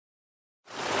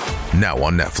Now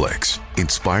on Netflix,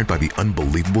 inspired by the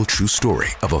unbelievable true story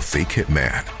of a fake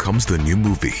hitman, comes the new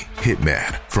movie,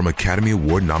 Hitman, from Academy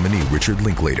Award nominee Richard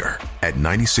Linklater. At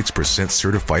 96%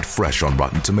 certified fresh on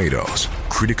Rotten Tomatoes,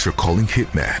 critics are calling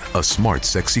Hitman a smart,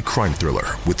 sexy crime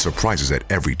thriller with surprises at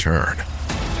every turn.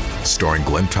 Starring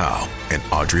Glenn Powell and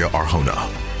Adria Arjona,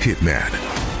 Hitman.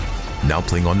 Now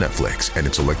playing on Netflix and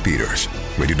in select theaters.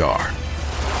 Rated R.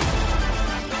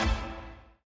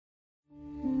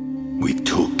 We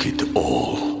took it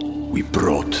all. We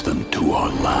brought them to our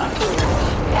land.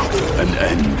 An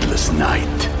endless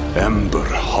night, ember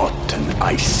hot and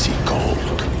icy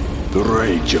cold. The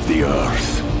rage of the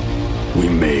earth. We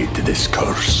made this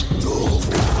curse.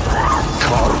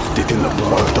 Carved it in the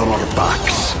blood on our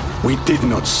backs. We did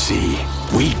not see.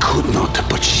 We could not,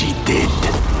 but she did.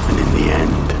 And in the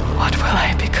end... What will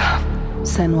I become?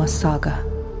 Senua's Saga.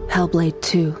 Hellblade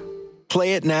 2.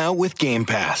 Play it now with Game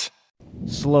Pass.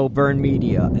 Slow Burn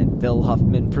Media and Bill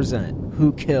Huffman present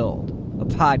Who Killed, a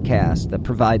podcast that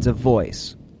provides a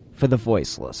voice for the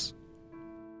voiceless.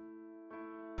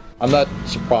 I'm not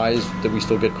surprised that we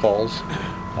still get calls.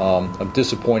 I'm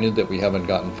disappointed that we haven't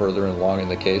gotten further along in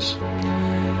the case.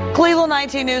 Cleveland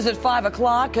 19 News at 5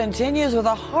 o'clock continues with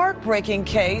a heartbreaking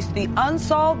case, the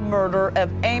unsolved murder of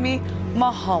Amy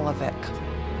Mihaljevic.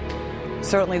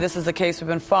 Certainly this is a case we've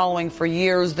been following for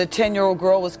years. The 10-year-old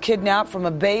girl was kidnapped from a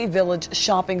Bay Village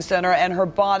shopping center, and her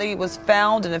body was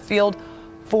found in a field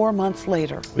 4 months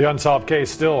later. The unsolved case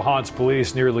still haunts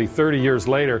police nearly 30 years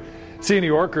later. See New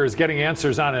Yorker is getting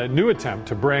answers on a new attempt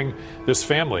to bring this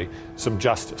family some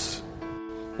justice.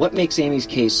 What makes Amy's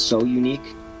case so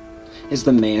unique is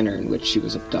the manner in which she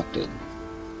was abducted.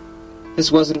 This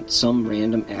wasn't some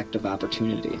random act of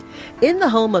opportunity. In the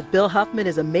home of Bill Huffman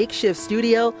is a makeshift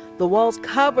studio, the walls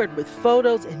covered with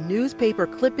photos and newspaper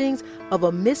clippings of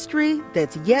a mystery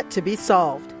that's yet to be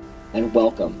solved. And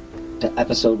welcome to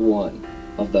episode 1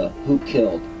 of the Who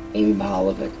Killed Amy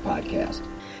Mihaljevic podcast.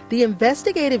 The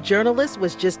investigative journalist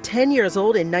was just 10 years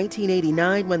old in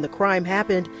 1989 when the crime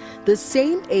happened, the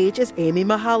same age as Amy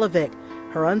Mihaljevic.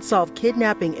 Her unsolved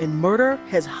kidnapping and murder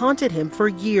has haunted him for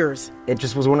years. It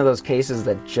just was one of those cases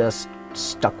that just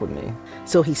stuck with me.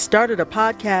 So he started a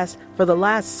podcast. For the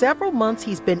last several months,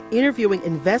 he's been interviewing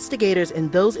investigators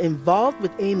and those involved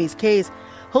with Amy's case,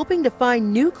 hoping to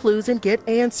find new clues and get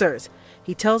answers.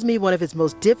 He tells me one of his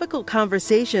most difficult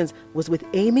conversations was with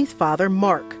Amy's father,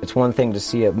 Mark. It's one thing to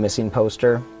see a missing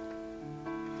poster,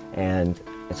 and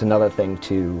it's another thing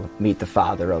to meet the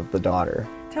father of the daughter.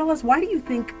 Tell us, why do you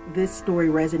think this story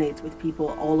resonates with people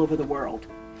all over the world?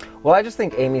 Well, I just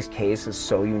think Amy's case is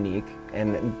so unique,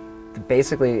 and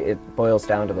basically it boils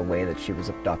down to the way that she was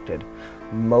abducted.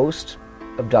 Most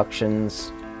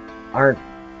abductions aren't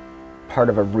part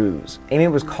of a ruse. Amy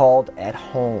was called at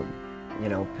home. You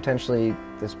know, potentially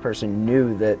this person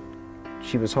knew that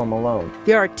she was home alone.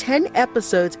 There are 10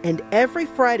 episodes, and every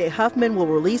Friday Huffman will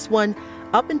release one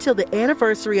up until the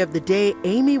anniversary of the day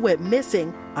Amy went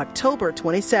missing, October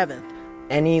 27th.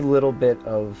 Any little bit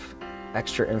of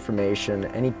extra information,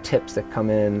 any tips that come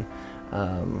in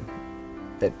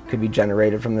that could be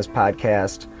generated from this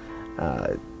podcast,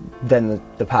 then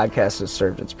the podcast has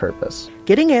served its purpose.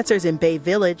 Getting answers in Bay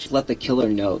Village. Let the killer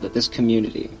know that this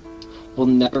community will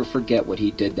never forget what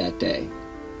he did that day,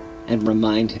 and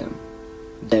remind him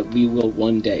that we will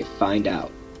one day find out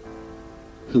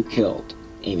who killed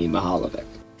Amy Mihaljevic.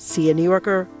 See a New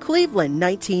Yorker, Cleveland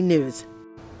 19 News.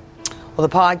 Well,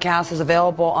 the podcast is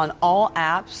available on all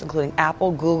apps, including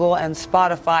Apple, Google, and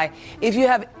Spotify. If you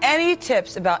have any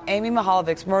tips about Amy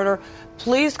Mihaljevic's murder,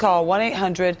 please call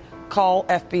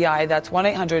 1-800-CALL-FBI. That's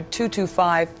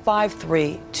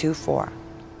 1-800-225-5324.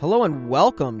 Hello and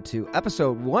welcome to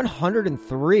episode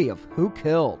 103 of Who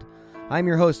Killed. I'm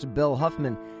your host, Bill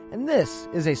Huffman, and this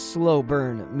is a Slow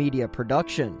Burn Media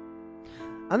production.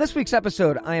 On this week's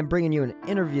episode, I am bringing you an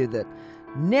interview that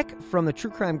Nick from the True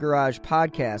Crime Garage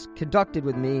podcast conducted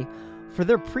with me for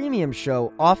their premium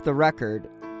show, Off the Record,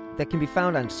 that can be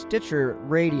found on Stitcher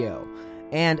Radio.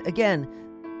 And again,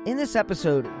 in this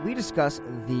episode, we discuss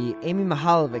the Amy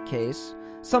Mihaljevic case,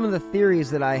 some of the theories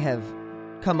that I have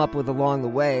come up with along the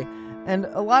way, and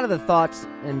a lot of the thoughts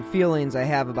and feelings I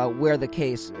have about where the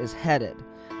case is headed.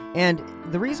 And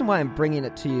the reason why I'm bringing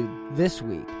it to you this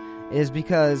week is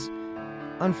because,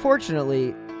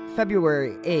 unfortunately,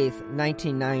 February 8th,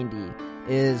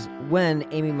 1990 is when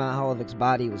Amy Mihaljevic's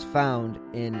body was found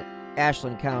in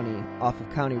Ashland County off of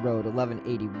County Road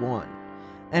 1181.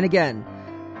 And again,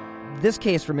 this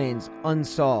case remains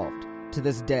unsolved to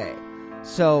this day.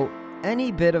 So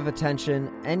any bit of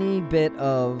attention, any bit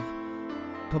of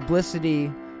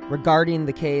publicity regarding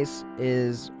the case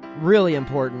is really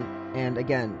important And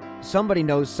again, somebody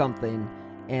knows something.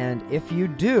 And if you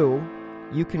do,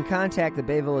 you can contact the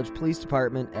Bay Village Police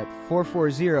Department at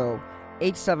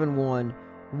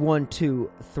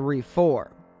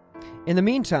 440-871-1234. In the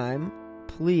meantime,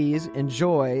 please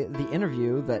enjoy the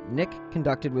interview that Nick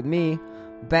conducted with me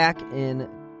back in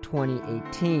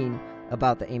 2018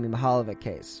 about the Amy Mihaljevic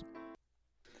case.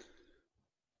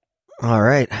 All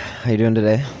right. How you doing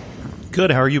today?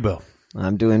 Good. How are you, Bill?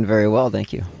 I'm doing very well,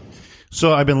 thank you.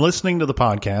 So I've been listening to the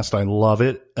podcast. I love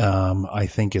it. I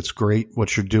think it's great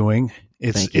what you're doing.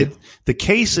 The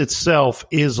case itself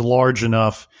is large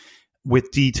enough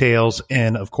with details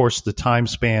and, of course, the time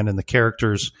span and the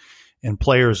characters and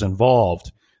players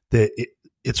involved that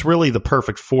it's really the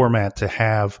perfect format to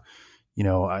have. You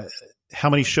know, how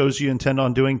many shows you intend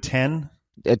on doing? 10?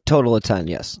 A total of 10,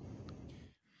 yes.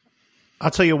 I'll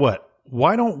tell you what.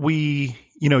 Why don't we?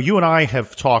 You know, you and I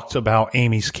have talked about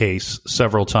Amy's case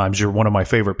several times. You're one of my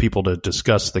favorite people to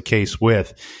discuss the case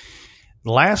with.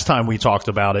 Last time we talked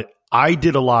about it, I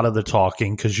did a lot of the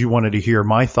talking because you wanted to hear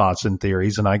my thoughts and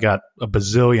theories, and I got a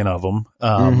bazillion of them.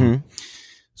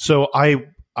 So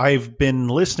I've been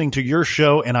listening to your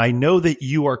show, and I know that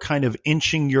you are kind of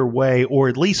inching your way, or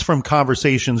at least from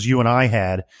conversations you and I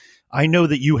had, I know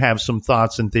that you have some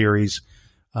thoughts and theories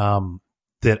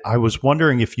that I was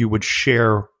wondering if you would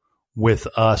share with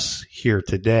us here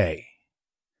today.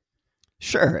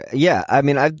 Sure. Yeah. I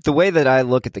mean, the way that I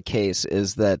look at the case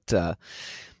is that,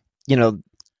 you know,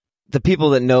 the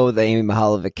people that know the Amy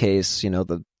Mihaljevic case, you know,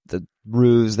 the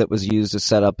ruse that was used to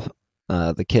set up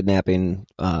the kidnapping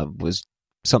was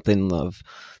something of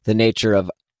the nature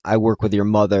of, I work with your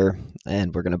mother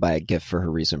and we're going to buy a gift for her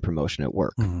recent promotion at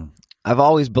work. Mm-hmm. I've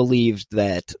always believed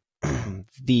that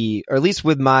or at least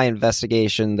with my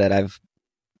investigation that I've,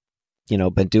 you know,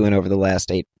 been doing over the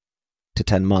last 8 to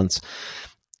 10 months,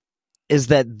 is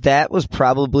that was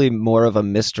probably more of a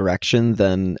misdirection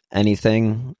than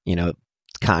anything, you know,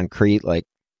 concrete. Like,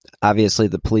 obviously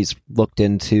the police looked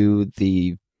into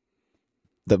the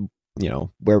you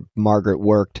know, where Margaret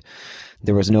worked.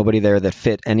 There was nobody there that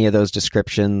fit any of those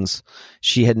descriptions.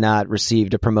 She had not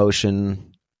received a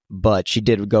promotion, but she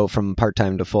did go from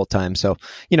part-time to full-time. So,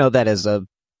 you know, that is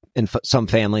in some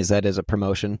families, that is a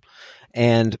promotion.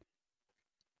 And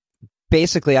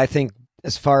basically, I think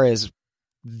as far as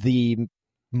the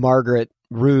Margaret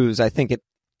ruse, I think it,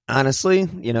 honestly,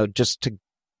 you know, just to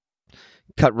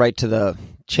cut right to the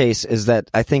chase, is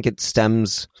that I think it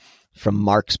stems from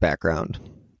Mark's background.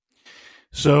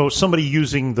 So somebody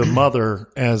using the mother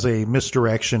as a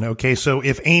misdirection. Okay, so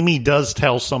if Amy does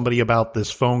tell somebody about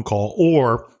this phone call,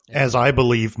 or as I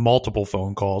believe, multiple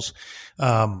phone calls,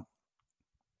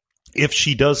 if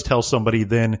she does tell somebody,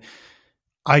 then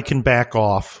I can back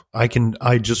off. I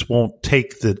just won't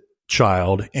take the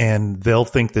child, and they'll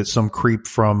think that some creep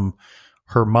from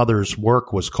her mother's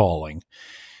work was calling.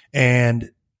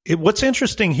 And what's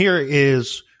interesting here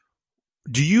is,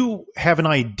 do you have an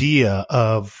idea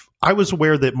of, I was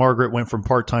aware that Margaret went from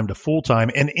part-time to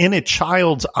full-time, and in a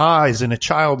child's eyes, in a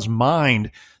child's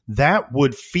mind, that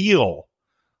would feel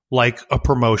like a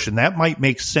promotion. That might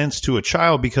make sense to a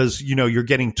child because, you know, you're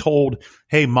getting told,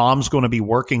 hey, mom's going to be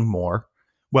working more.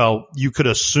 Well, you could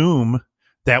assume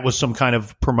that was some kind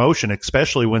of promotion,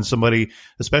 especially when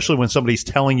somebody's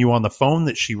telling you on the phone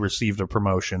that she received a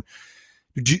promotion.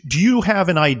 Do you have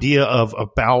an idea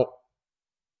about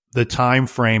the time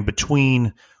frame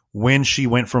between when she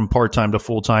went from part-time to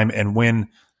full-time and when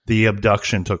the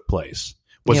abduction took place?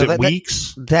 Was it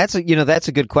weeks? That's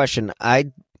a good question.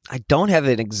 I don't have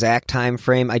an exact time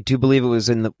frame. I do believe it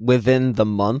was within the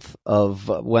month of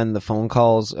when the phone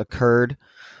calls occurred.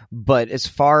 But as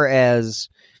far as,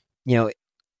 you know,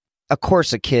 of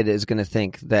course a kid is going to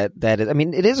think that is, I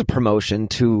mean, it is a promotion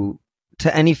to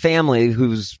any family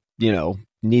who's, you know,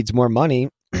 needs more money.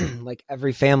 Like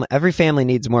every family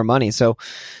needs more money. So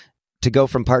to go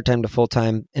from part-time to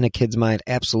full-time, in a kid's mind,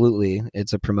 absolutely,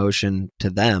 it's a promotion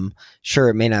to them. Sure,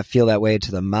 it may not feel that way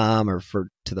to the mom or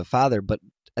to the father, but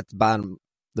at the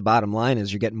bottom line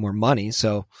is you're getting more money.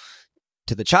 So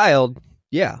to the child,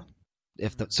 yeah,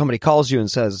 if somebody calls you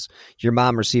and says your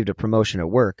mom received a promotion at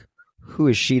work, who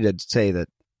is she to say that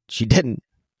she didn't?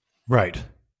 Right.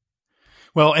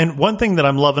 Well, and one thing that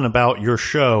I'm loving about your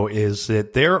show is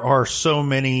that there are so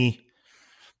many,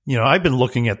 you know, I've been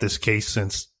looking at this case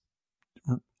since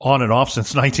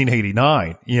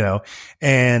 1989, you know,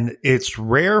 and it's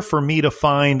rare for me to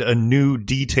find a new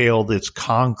detail that's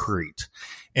concrete.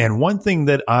 And one thing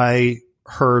that I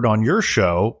heard on your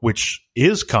show, which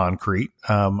is concrete,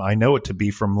 I know it to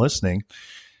be from listening,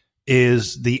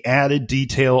 is the added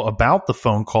detail about the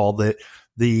phone call that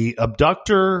the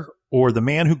abductor or the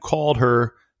man who called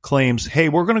her claims, hey,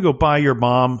 we're going to go buy your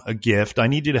mom a gift. I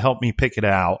need you to help me pick it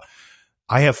out.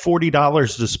 I have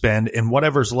 $40 to spend, and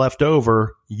whatever's left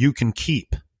over, you can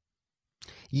keep.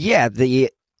 Yeah,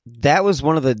 that was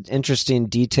one of the interesting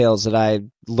details that I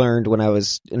learned when I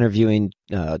was interviewing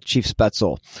Chief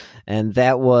Spetzel, and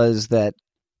that was that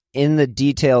in the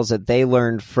details that they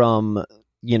learned from,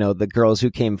 the girls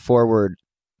who came forward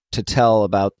to tell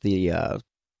about the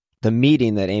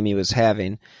meeting that Amy was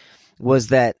having, was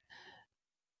that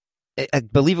I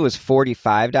believe it was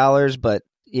 $45, but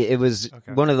it was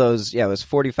one of those. Yeah, it was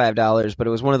 $45, but it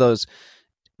was one of those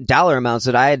dollar amounts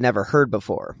that I had never heard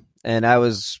before. And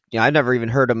I'd never even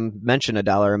heard him mention a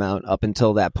dollar amount up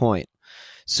until that point.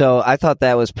 So I thought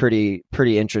that was pretty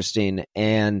interesting.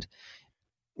 And,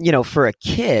 for a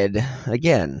kid,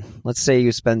 again, let's say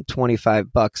you spend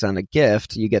 $25 on a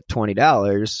gift, you get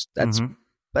 $20.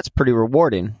 That's pretty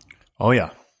rewarding. Oh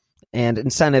yeah. And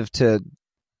incentive to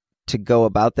go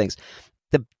about things.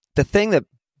 The thing that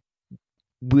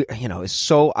is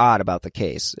so odd about the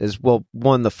case is, well,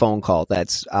 one, the phone call,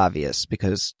 that's obvious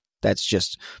because that's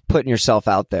just putting yourself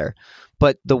out there.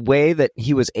 But the way that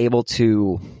he was able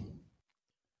to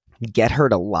get her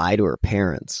to lie to her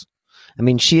parents, I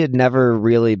mean, she had never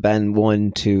really been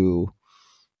one to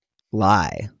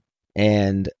lie.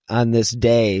 And on this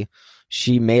day,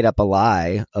 she made up a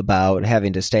lie about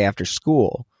having to stay after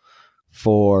school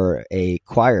for a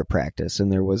choir practice,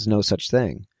 and there was no such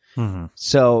thing. Mm-hmm.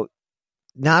 So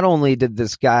not only did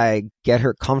this guy get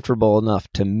her comfortable enough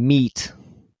to meet,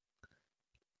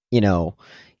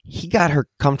 he got her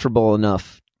comfortable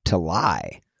enough to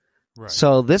lie. Right.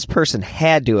 So this person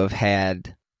had to have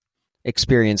had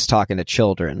experience talking to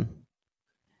children.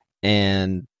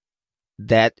 And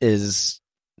that is,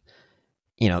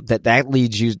 that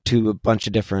leads you to a bunch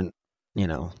of different,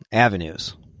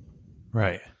 avenues.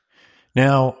 Right.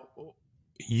 Now,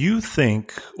 you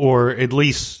think, or at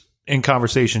least in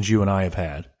conversations you and I have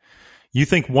had, you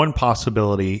think one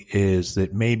possibility is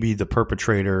that maybe the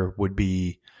perpetrator would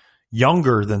be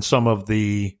younger than some of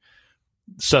the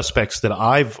suspects that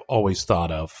I've always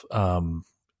thought of.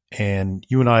 And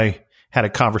you and I had a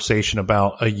conversation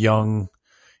about a young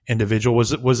individual.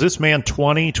 Was this man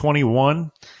 20,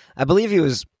 21? I believe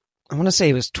I want to say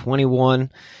he was 21.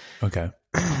 Okay.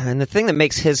 And the thing that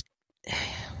makes his,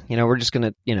 we're just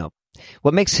going to,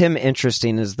 what makes him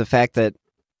interesting is the fact that,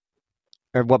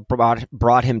 or what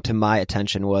brought him to my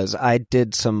attention was I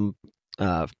did some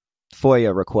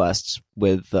FOIA requests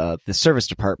with the service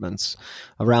departments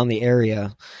around the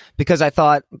area, because I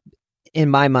thought, in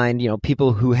my mind,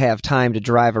 people who have time to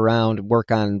drive around,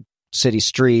 work on city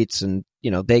streets, and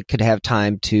they could have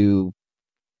time to,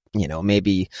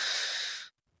 maybe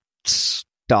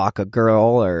stalk a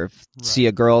girl or see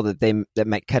a girl that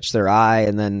might catch their eye,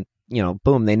 and then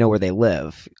boom, they know where they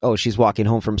live. Oh, she's walking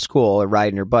home from school or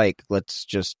riding her bike. Let's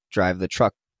just drive the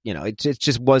truck.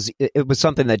 It was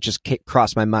something that just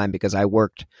crossed my mind because I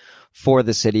worked for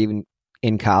the city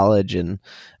in college, and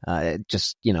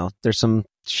there's some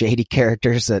shady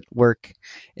characters that work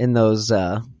in those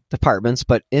departments.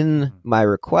 But in my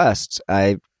requests,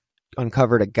 I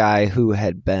uncovered a guy who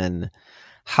had been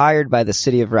hired by the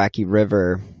city of Rocky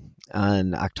River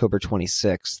on October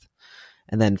 26th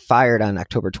and then fired on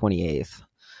October 28th.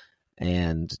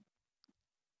 And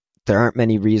there aren't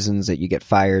many reasons that you get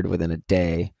fired within a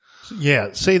day. Yeah.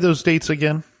 Say those dates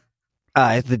again.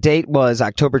 The date was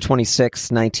October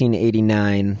 26th,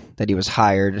 1989, that he was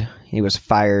hired. He was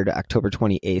fired October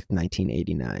 28th,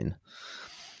 1989.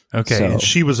 Okay. So, and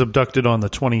she was abducted on the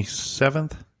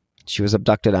 27th? She was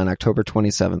abducted on October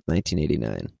 27th,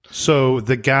 1989. So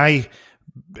the guy,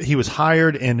 he was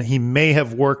hired, and he may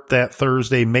have worked that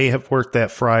Thursday, may have worked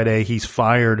that Friday. He's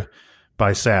fired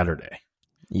by Saturday.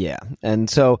 Yeah. And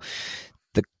so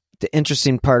the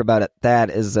interesting part about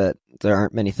that is that there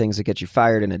aren't many things that get you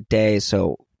fired in a day.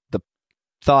 So the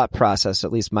thought process,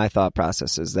 at least my thought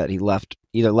process, is that he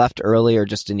either left early or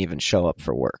just didn't even show up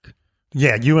for work.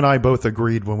 Yeah, you and I both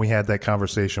agreed when we had that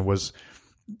conversation was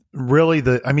really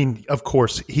of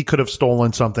course, he could have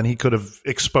stolen something. He could have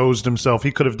exposed himself.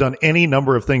 He could have done any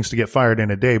number of things to get fired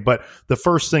in a day. But the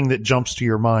first thing that jumps to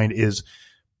your mind is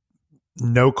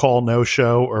no call, no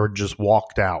show, or just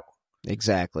walked out.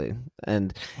 Exactly.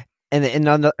 And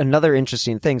another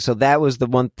interesting thing. So that was the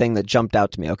one thing that jumped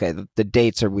out to me. Okay, the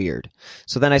dates are weird.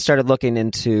 So then I started looking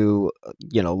into,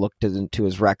 looked into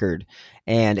his record,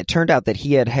 and it turned out that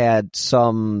he had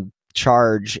some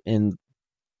charge in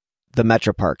the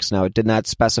metro parks. Now, it did not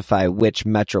specify which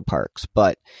metro parks,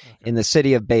 but in the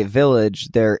city of Bay Village,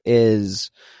 there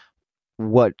is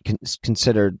what is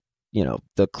considered,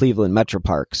 the Cleveland metro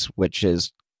parks, which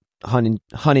is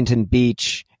Huntington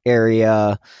Beach,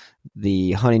 area,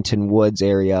 the Huntington Woods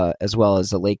area, as well as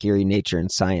the Lake Erie Nature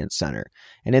and Science Center.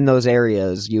 And in those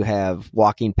areas, you have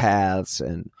walking paths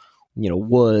and,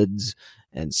 woods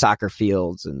and soccer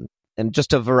fields and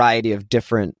just a variety of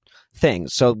different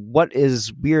things. So what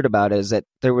is weird about it is that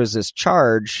there was this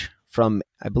charge from,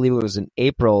 I believe it was in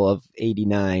April of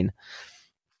 '89,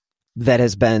 that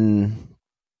has been,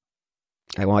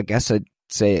 I guess I'd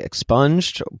say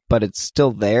expunged, but it's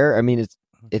still there. I mean,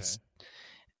 it's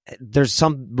there's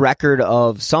some record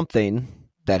of something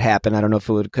that happened. I don't know if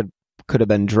it could have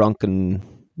been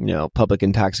drunken, public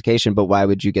intoxication, but why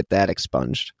would you get that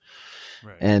expunged?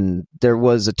 Right. And there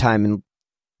was a time in,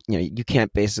 you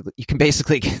can't get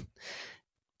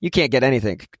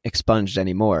anything expunged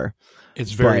anymore.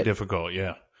 It's very difficult.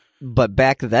 Yeah. But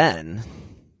back then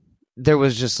there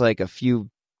was just like a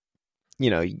few,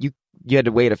 you had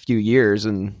to wait a few years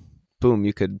and boom,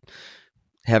 you could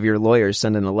have your lawyer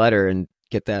send in a letter and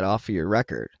get that off of your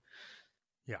record.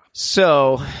 Yeah.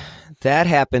 So that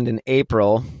happened in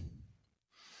April.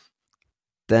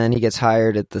 Then he gets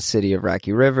hired at the city of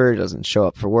Rocky River, doesn't show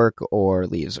up for work or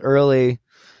leaves early.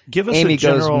 Amy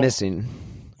goes missing.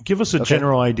 Give us a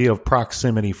general idea of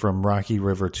proximity from Rocky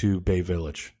River to Bay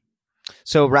Village.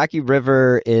 So Rocky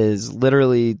River is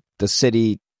literally the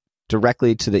city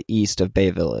directly to the east of Bay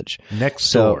Village. Next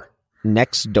door.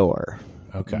 Next door.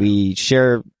 Okay.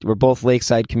 We're both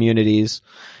lakeside communities,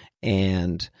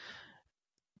 and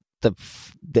the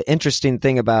interesting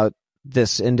thing about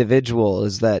this individual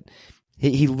is that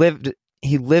he lived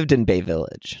in Bay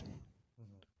Village,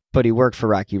 but he worked for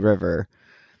Rocky River.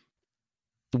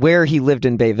 Where he lived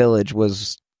in Bay Village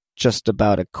was just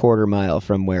about a quarter mile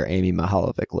from where Amy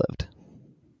Mihaljevic lived.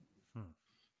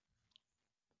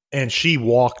 And she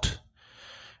walked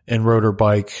and rode her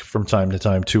bike from time to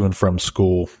time to and from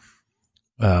school.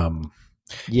 It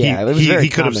was very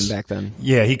common back then.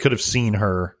 Yeah, he could have seen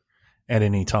her at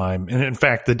any time. And in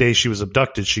fact, the day she was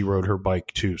abducted, she rode her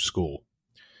bike to school.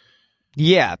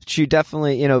 Yeah, she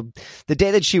definitely, the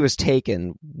day that she was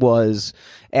taken was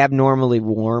abnormally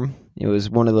warm. It was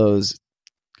one of those,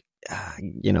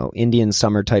 Indian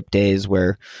summer type days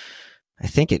where I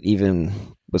think it even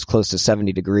was close to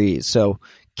 70 degrees. So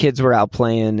kids were out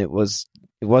playing. It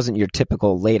wasn't your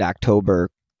typical late October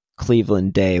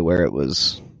Cleveland day where it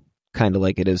was kind of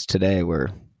like it is today,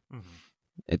 where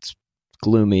it's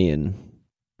gloomy and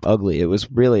ugly. It was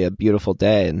really a beautiful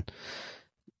day, and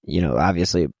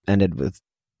obviously it ended with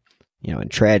in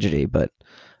tragedy, but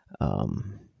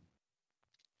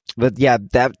yeah,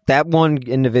 that one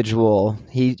individual,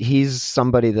 he's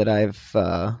somebody that I've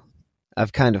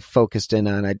kind of focused in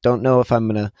on. I don't know if I'm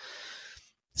gonna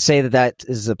say that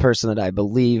is the person that I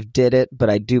believe did it, but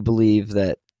I do believe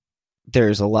that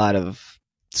there's a lot of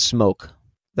smoke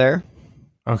there.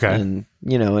 Okay. And,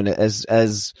 and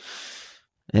as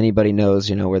anybody knows,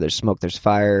 where there's smoke, there's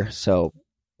fire. So,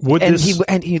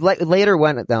 he later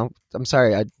went down. I'm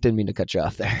sorry, I didn't mean to cut you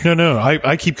off there. No,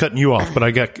 I keep cutting you off, but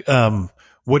I got,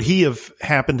 would he have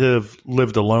happened to have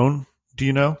lived alone? Do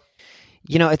you know?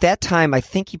 At that time, I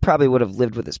think he probably would have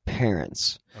lived with his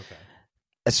parents. Okay.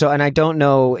 So, and I don't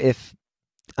know if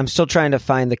I'm still trying to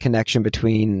find the connection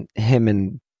between him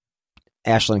and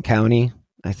Ashland County.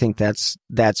 I think that's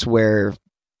where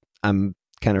I'm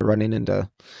kind of running into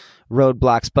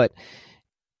roadblocks. But,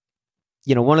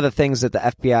 one of the things that the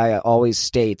FBI always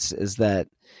states is that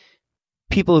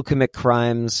people who commit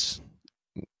crimes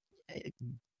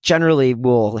generally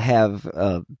will have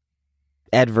a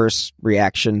adverse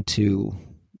reaction to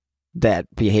that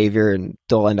behavior, and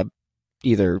they'll end up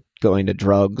either going to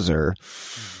drugs or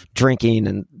drinking.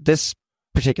 And this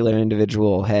particular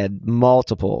individual had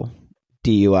multiple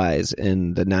DUIs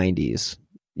in the 90s,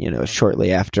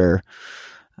 shortly after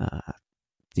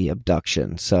the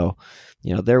abduction. So,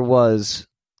 there was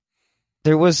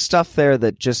stuff there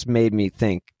that just made me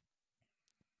think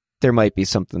there might be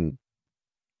something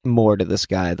more to this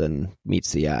guy than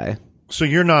meets the eye. So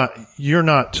you're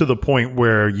not to the point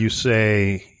where you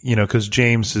say, because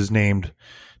James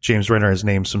Renner has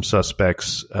named some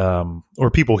suspects,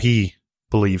 or people he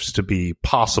believes to be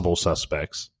possible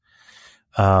suspects.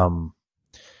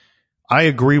 I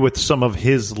agree with some of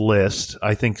his list.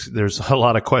 I think there's a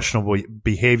lot of questionable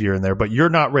behavior in there, but you're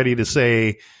not ready to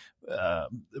say,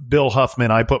 Bill Huffman,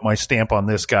 I put my stamp on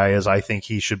this guy as I think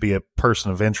he should be a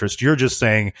person of interest. You're just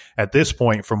saying at this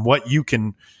point, from what you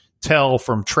can tell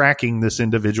from tracking this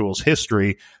individual's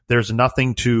history, there's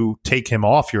nothing to take him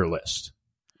off your list.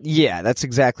 Yeah, that's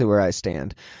exactly where I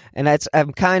stand. And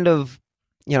I'm kind of,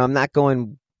 I'm not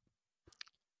going,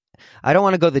 I don't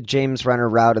want to go the James Renner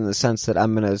route in the sense that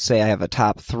I'm going to say I have a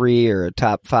top 3 or a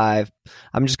top 5.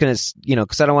 I'm just going to,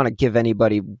 because I don't want to give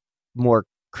anybody more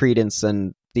credence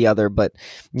than the other, but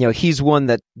he's one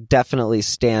that definitely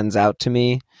stands out to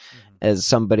me as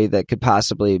somebody that could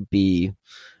possibly be,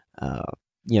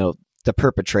 the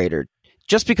perpetrator,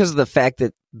 just because of the fact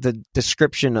that the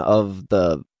description of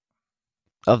the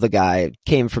guy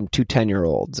came from 2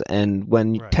 10-year-olds, and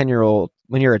when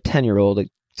you're a 10-year-old,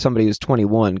 somebody who's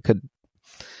 21 could,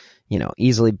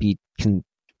 easily be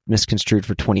misconstrued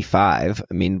for 25.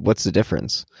 I mean, what's the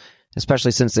difference?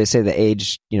 Especially since they say the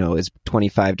age, is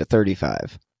 25 to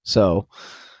 35. So,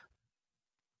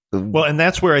 well, and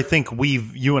that's where I think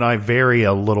you and I vary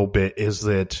a little bit, is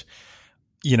that,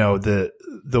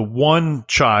 the one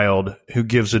child who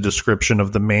gives a description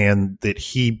of the man that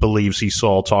he believes he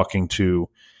saw talking to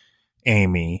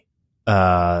Amy,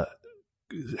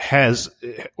 has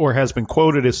been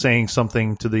quoted as saying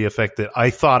something to the effect that I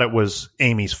thought it was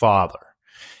Amy's father.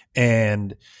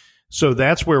 And so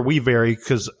that's where we vary,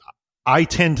 because I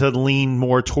tend to lean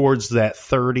more towards that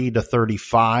 30 to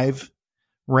 35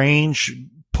 range,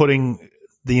 putting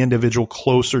the individual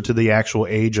closer to the actual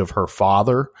age of her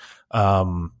father.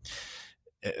 But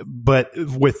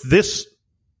with this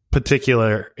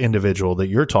particular individual that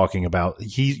you're talking about,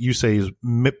 you say is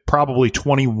probably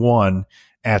 21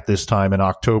 at this time in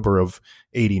October of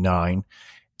 89.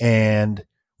 And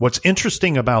what's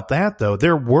interesting about that, though,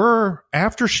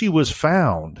 after she was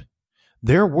found,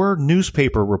 there were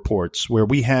newspaper reports where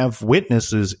we have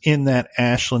witnesses in that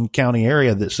Ashland County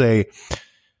area that say,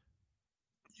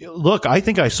 look, I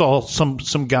think I saw some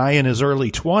guy in his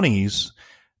early 20s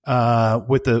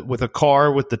with a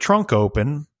car with the trunk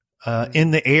open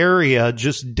in the area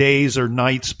just days or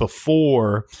nights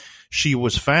before she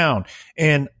was found.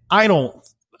 And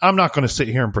I'm not going to sit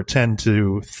here and pretend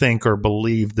to think or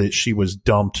believe that she was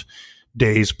dumped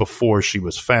days before she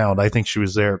was found. I think she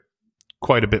was there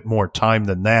quite a bit more time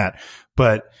than that.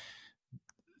 But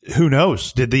who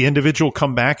knows? Did the individual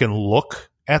come back and look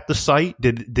at the site?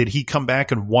 Did he come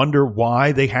back and wonder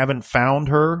why they haven't found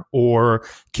her? Or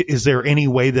is there any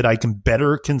way that I can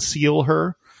better conceal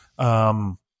her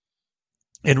and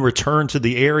return to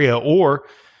the area? Or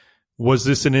was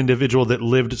this an individual that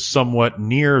lived somewhat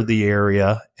near the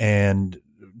area and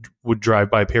would drive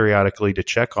by periodically to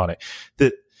check on it?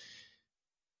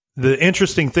 The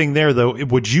interesting thing there, though,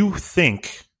 would you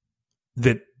think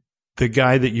that the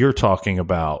guy that you're talking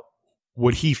about,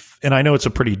 would he, and I know it's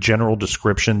a pretty general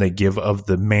description they give of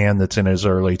the man that's in his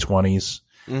early 20s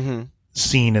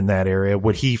seen in that area,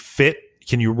 would he fit?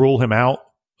 Can you rule him out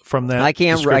from that? I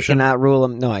cannot rule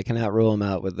him. No, I cannot rule him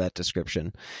out with that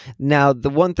description. Now, the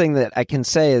one thing that I can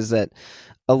say is that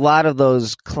a lot of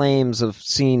those claims of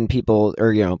seeing people,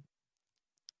 or,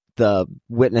 the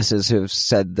witnesses who have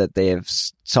said that they have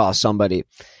saw somebody,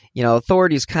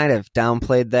 authorities kind of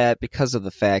downplayed that because of the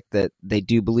fact that they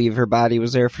do believe her body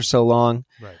was there for so long.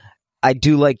 Right. I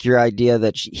do like your idea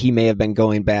that he may have been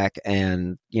going back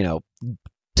and,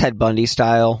 Ted Bundy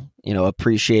style,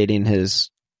 appreciating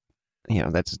his,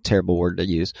 that's a terrible word to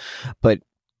use, but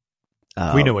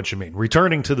we know what you mean.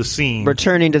 Returning to the scene,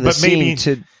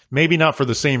 maybe not for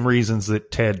the same reasons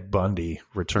that Ted Bundy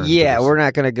returned. Yeah, I'm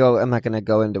not going to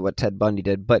go into what Ted Bundy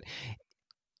did, but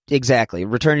exactly.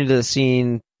 Returning to the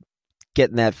scene,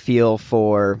 getting that feel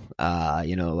for,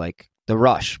 like the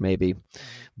rush maybe.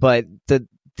 But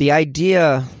the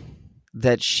idea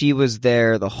that she was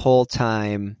there the whole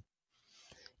time,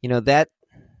 that,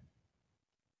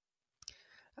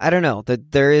 I don't know,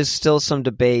 that there is still some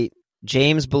debate.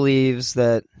 James believes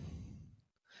that,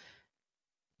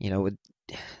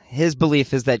 his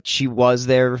belief is that she was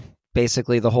there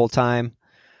basically the whole time.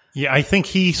 Yeah, I think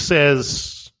he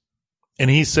says, and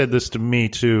he said this to me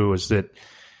too, is that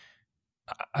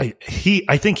I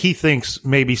think he thinks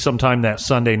maybe sometime that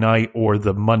Sunday night or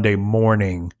the Monday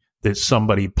morning that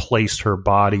somebody placed her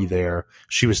body there.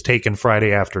 She was taken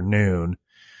Friday afternoon.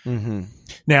 Mm-hmm.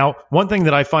 Now, one thing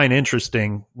that I find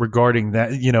interesting regarding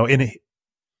that,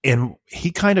 and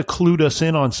he kind of clued us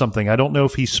in on something. I don't know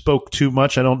if he spoke too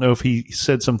much. I don't know if he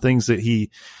said some things that he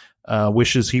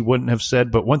wishes he wouldn't have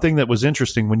said. But one thing that was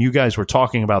interesting when you guys were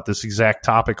talking about this exact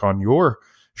topic on your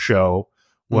show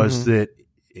was that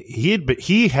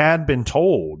he had been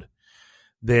told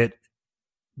that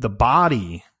the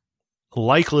body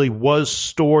likely was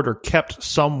stored or kept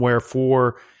somewhere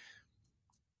for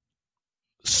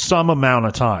some amount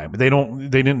of time.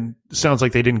 Sounds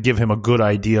like they didn't give him a good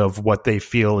idea of what they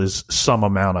feel is some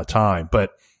amount of time.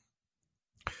 But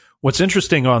what's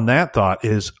interesting on that thought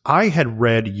is I had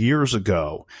read years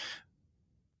ago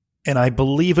and I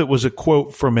believe it was a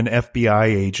quote from an FBI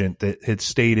agent that had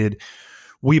stated,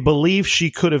 "We believe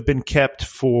she could have been kept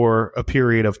for a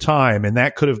period of time, and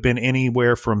that could have been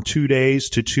anywhere from 2 days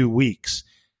to 2 weeks."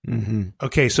 Mm-hmm.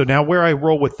 Okay, so now where I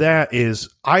roll with that is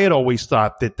I had always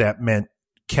thought that meant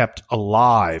kept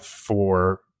alive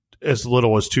for as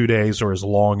little as 2 days or as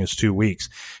long as 2 weeks.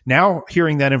 Now,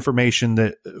 hearing that information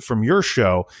that from your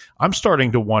show, I'm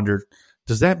starting to wonder,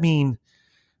 does that mean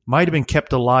might have been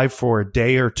kept alive for a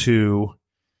day or two?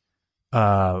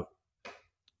 Or,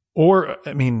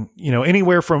 I mean,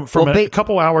 anywhere from a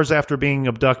couple hours after being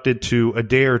abducted to a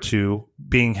day or two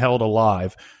being held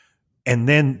alive. And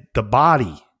then the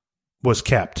body was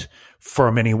kept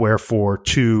from anywhere for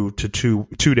 2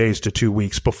 days to 2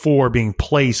 weeks before being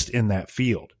placed in that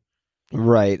field.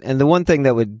 Right. And the one thing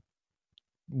that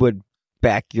would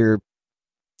back your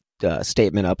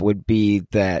statement up would be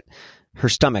that her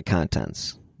stomach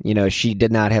contents, she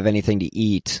did not have anything to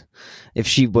eat. If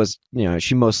she was,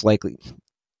 she most likely,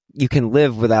 you can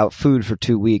live without food for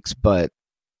 2 weeks, but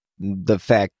the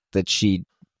fact that she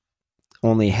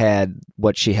only had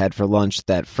what she had for lunch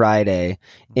that Friday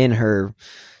in her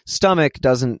stomach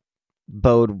doesn't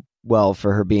bode well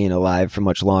for her being alive for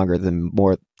much longer than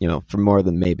more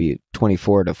than maybe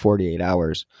 24 to 48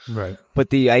 hours. Right. But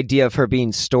the idea of her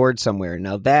being stored somewhere,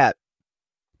 now that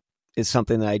is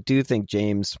something that I do think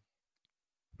James,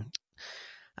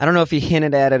 I don't know if he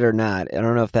hinted at it or not. I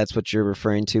don't know if that's what you're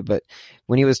referring to, but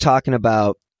when he was talking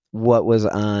about what was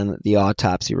on the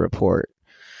autopsy report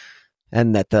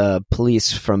and that the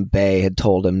police from Bay had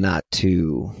told him not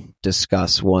to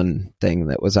discuss one thing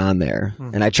that was on there.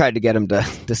 Mm-hmm. And I tried to get him to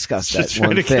discuss that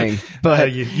one thing,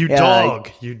 but you dog.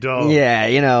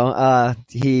 Yeah,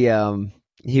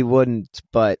 he wouldn't,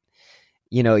 but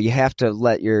you have to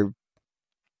let your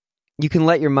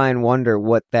mind wonder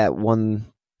what that one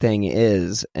thing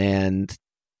is, and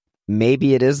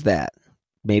maybe it is that.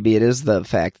 Maybe it is the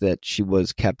fact that she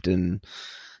was kept in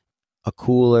a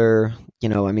cooler.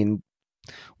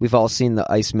 We've all seen the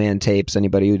Iceman tapes.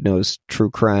 Anybody who knows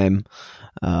true crime,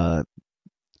 the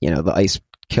ice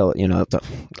kill, the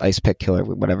ice pick killer,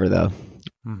 whatever the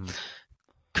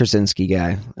Krasinski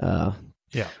guy.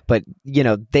 Yeah. But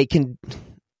they can,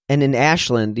 and in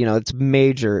Ashland, it's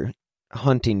major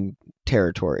hunting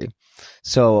territory.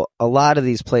 So a lot of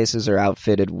these places are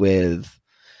outfitted with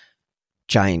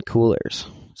giant coolers.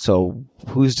 So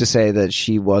who's to say that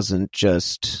she wasn't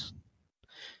just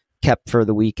kept for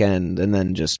the weekend and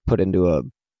then just put into a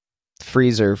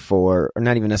freezer or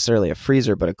not even necessarily a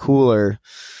freezer, but a cooler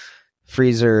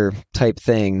freezer type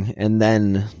thing, and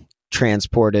then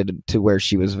transported to where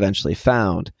she was eventually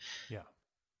found. Yeah.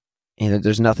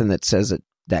 There's nothing that says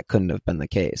that couldn't have been the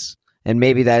case. And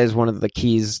maybe that is one of the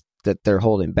keys that they're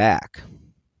holding back.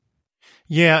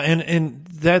 Yeah. And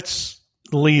that's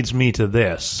leads me to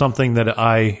this, something that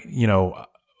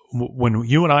when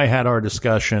you and I had our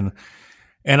discussion,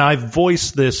 and I've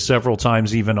voiced this several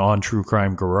times, even on True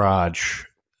Crime Garage,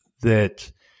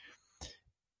 that,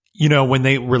 when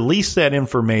they release that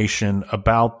information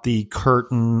about the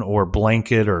curtain or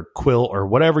blanket or quilt or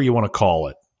whatever you want to call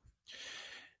it,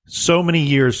 so many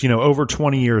years, over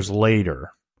 20 years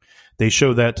later, they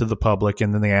show that to the public,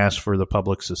 and then they ask for the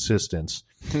public's assistance.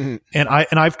 And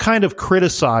I've kind of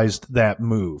criticized that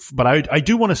move, but I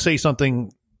do want to say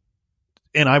something,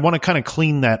 and I want to kind of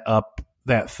clean that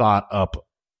thought up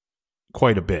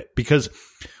quite a bit, because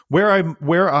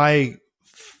where I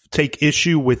take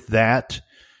issue with that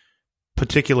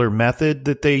particular method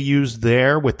that they use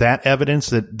there, with that evidence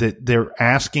that they're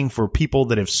asking for people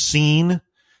that have seen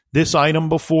this item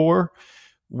before.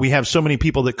 We have so many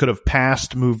people that could have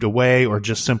passed, moved away, or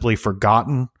just simply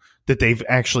forgotten that they've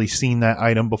actually seen that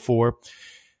item before.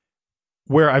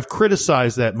 Where I've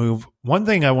criticized that move, one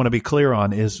thing I want to be clear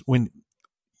on is when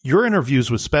your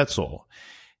interviews with Spaetzel,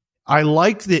 I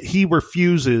like that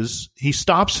he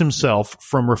stops himself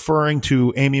from referring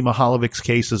to Amy Mihaljevich's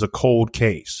case as a cold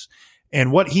case.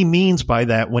 And what he means by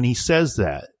that when he says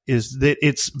that is that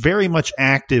it's very much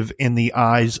active in the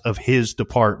eyes of his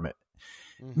department,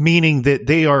 meaning that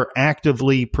they are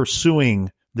actively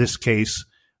pursuing this case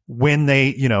when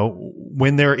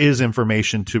when there is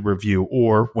information to review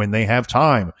or when they have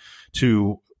time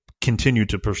to continue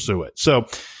to pursue it. So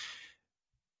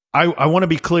I want to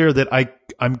be clear that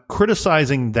I'm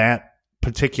criticizing that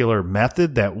particular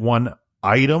method, that one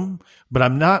item, but I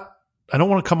don't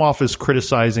want to come off as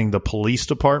criticizing the police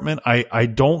department. I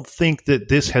don't think that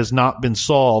this has not been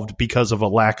solved because of a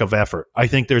lack of effort. I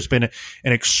think there's been an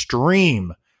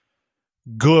extreme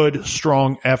good,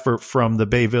 strong effort from the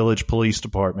Bay Village Police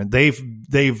Department.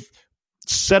 They've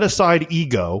set aside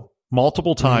ego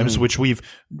multiple times, which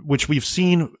we've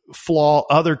seen flaw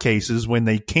other cases when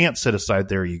they can't set aside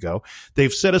their ego.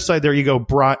 They've set aside their ego,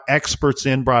 brought experts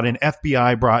in, brought in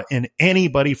FBI, brought in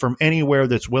anybody from anywhere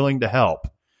that's willing to help.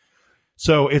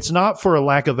 So it's not for a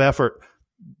lack of effort.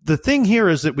 The thing here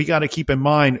is that we got to keep in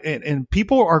mind, and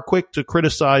people are quick to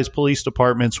criticize police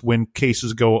departments when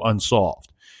cases go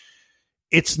unsolved.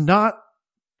 It's not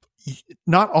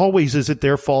always is it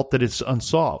their fault that it's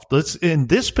unsolved. In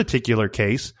this particular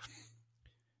case,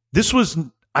 this was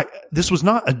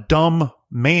not a dumb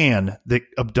man that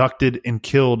abducted and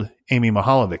killed Amy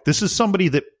Mihaljevic. This is somebody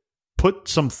that put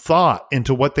some thought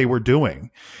into what they were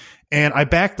doing. And I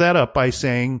back that up by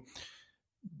saying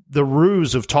the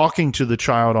ruse of talking to the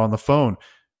child on the phone,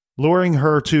 luring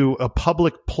her to a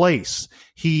public place.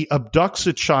 He abducts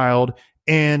a child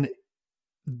and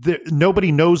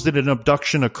nobody knows that an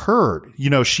abduction occurred. You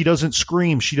know, she doesn't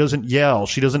scream. She doesn't yell.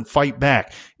 She doesn't fight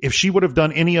back. If she would have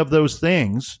done any of those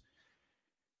things,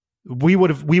 we would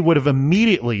have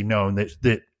immediately known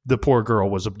that the poor girl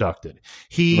was abducted.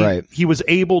 He was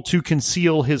able to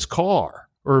conceal his car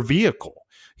or vehicle.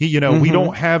 We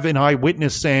don't have an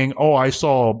eyewitness saying, "Oh, I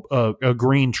saw a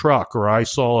green truck" or "I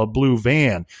saw a blue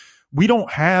van." We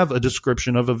don't have a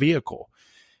description of a vehicle.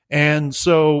 And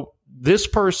so this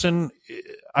person,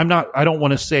 I don't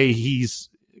want to say he's,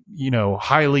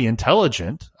 highly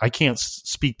intelligent. I can't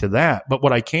speak to that. But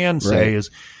what I can say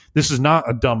is this is not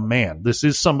a dumb man. This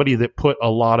is somebody that put a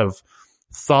lot of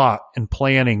thought and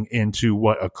planning into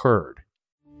what occurred.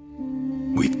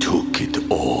 We took it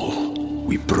all.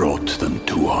 We brought them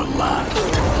to our land.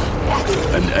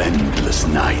 An endless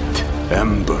night,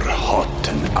 ember hot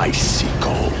and icy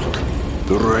cold.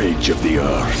 The rage of the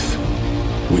earth.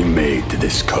 We made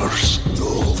this curse.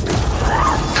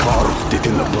 Carved it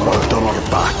in the blood on our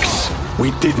backs.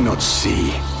 We did not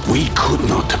see. We could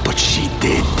not, but she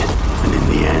did. And in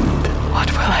the end... What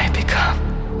will I become?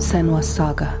 Senua's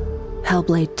Saga.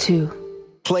 Hellblade 2.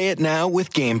 Play it now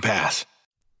with Game Pass.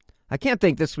 I can't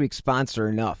thank this week's sponsor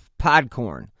enough,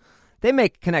 Podcorn. They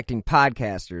make connecting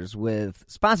podcasters with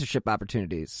sponsorship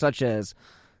opportunities, such as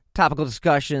topical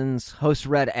discussions,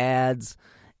 host-read ads,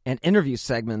 and interview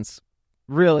segments,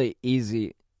 really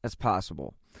easy as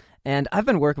possible. And I've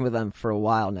been working with them for a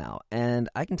while now, and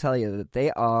I can tell you that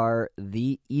they are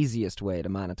the easiest way to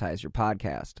monetize your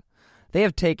podcast. They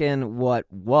have taken what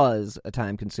was a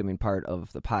time-consuming part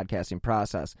of the podcasting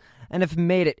process and have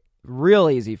made it real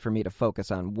easy for me to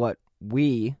focus on what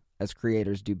we as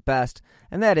creators do best,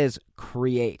 and that is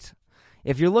create.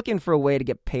 If you're looking for a way to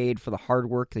get paid for the hard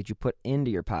work that you put into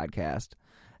your podcast,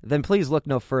 then please look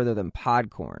no further than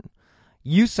Podcorn.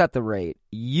 You set the rate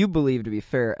you believe to be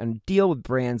fair and deal with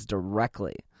brands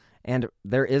directly, and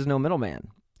there is no middleman.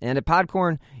 And at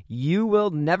Podcorn, you will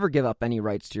never give up any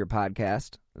rights to your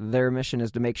podcast. Their mission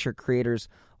is to make sure creators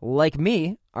like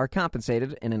me are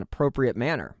compensated in an appropriate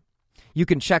manner. You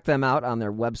can check them out on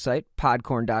their website,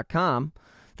 podcorn.com.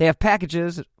 They have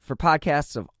packages for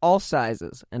podcasts of all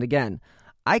sizes. And again,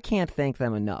 I can't thank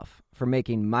them enough for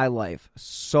making my life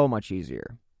so much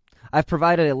easier. I've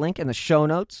provided a link in the show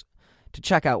notes to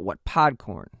check out what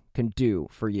Podcorn can do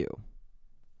for you.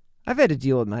 I've had to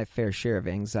deal with my fair share of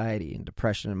anxiety and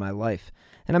depression in my life,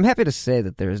 and I'm happy to say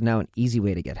that there is now an easy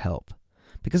way to get help.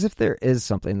 Because if there is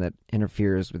something that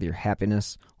interferes with your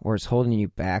happiness or is holding you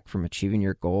back from achieving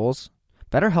your goals,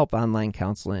 BetterHelp Online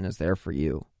Counseling is there for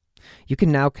you. You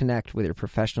can now connect with your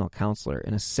professional counselor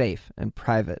in a safe and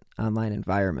private online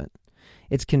environment.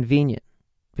 It's convenient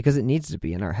because it needs to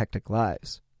be in our hectic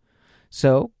lives.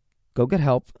 So, go get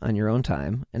help on your own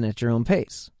time and at your own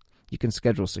pace. You can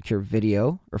schedule secure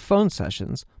video or phone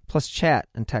sessions, plus chat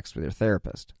and text with your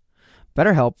therapist.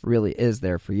 BetterHelp really is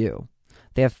there for you.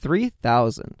 They have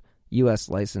 3,000 U.S.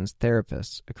 licensed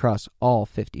therapists across all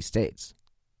 50 states.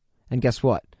 And guess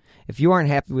what? If you aren't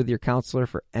happy with your counselor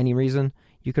for any reason,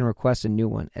 you can request a new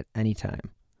one at any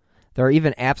time. There are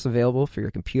even apps available for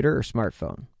your computer or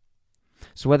smartphone.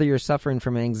 So whether you're suffering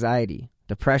from anxiety,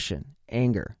 depression,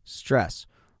 anger, stress,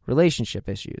 relationship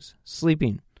issues,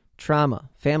 sleeping, trauma,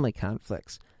 family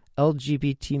conflicts,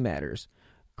 LGBT matters,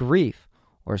 grief,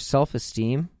 or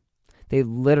self-esteem, they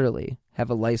literally have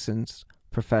a licensed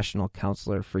professional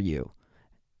counselor for you.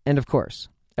 And of course,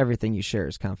 everything you share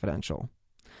is confidential.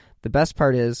 The best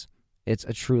part is, it's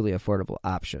a truly affordable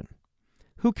option.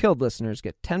 Who Killed listeners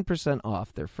get 10%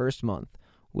 off their first month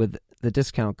with the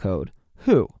discount code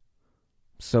WHO.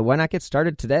 So why not get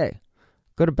started today?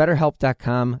 Go to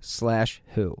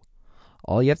betterhelp.com/who.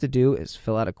 All you have to do is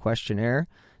fill out a questionnaire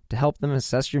to help them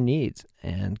assess your needs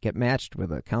and get matched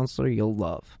with a counselor you'll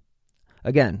love.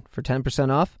 Again, for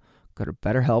 10% off, go to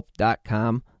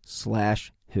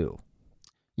betterhelp.com/who.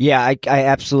 Yeah, I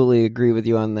absolutely agree with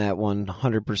you on that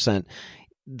 100%.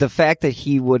 The fact that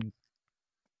he would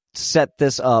set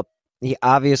this up, he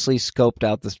obviously scoped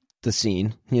out the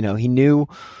scene. You know, he knew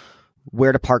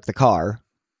where to park the car,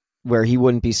 where he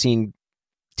wouldn't be seen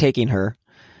taking her.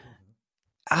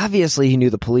 Obviously, he knew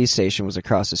the police station was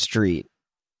across the street.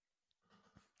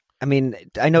 I mean,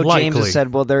 I know James has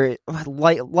said, well, they're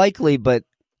likely, but,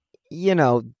 you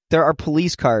know, there are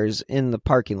police cars in the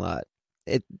parking lot.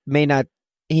 It may not,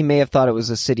 he may have thought it was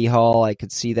a city hall. I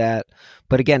could see that.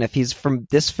 But again, if he's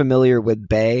this familiar with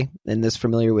Bay and this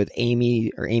familiar with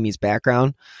Amy or Amy's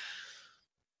background,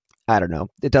 I don't know.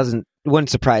 It wouldn't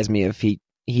surprise me if he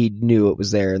knew it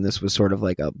was there and this was sort of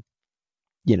like a,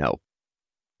 you know,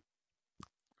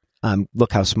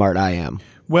 look how smart I am.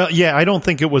 Well, yeah, I don't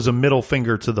think it was a middle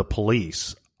finger to the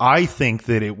police. I think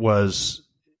that it was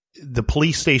the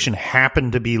police station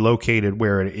happened to be located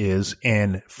where it is,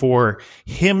 and for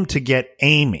him to get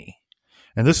Amy,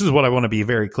 and this is what I want to be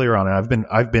very clear on, and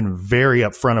I've been very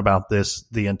upfront about this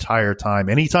the entire time.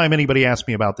 Anytime anybody asks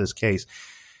me about this case,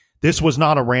 this was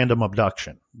not a random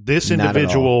abduction. This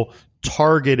individual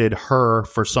targeted her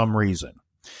for some reason.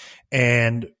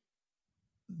 And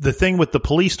the thing with the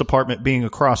police department being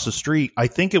across the street, I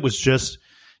think it was just,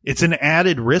 it's an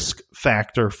added risk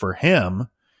factor for him.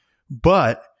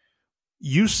 But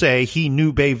you say he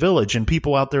knew Bay Village, and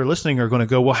people out there listening are going to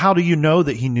go, well, how do you know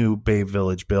that he knew Bay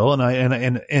Village, Bill?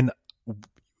 And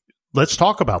let's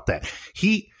talk about that.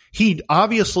 He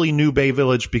obviously knew Bay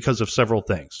Village because of several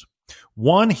things.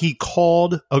 One, he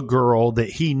called a girl that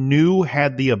he knew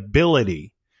had the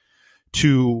ability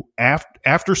to,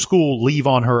 after school, leave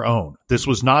on her own. This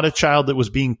was not a child that was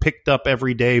being picked up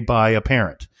every day by a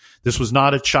parent. This was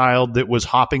not a child that was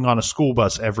hopping on a school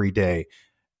bus every day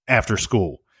after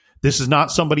school. This is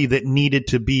not somebody that needed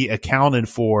to be accounted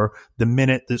for the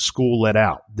minute that school let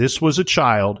out. This was a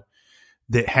child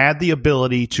that had the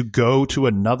ability to go to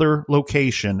another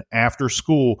location after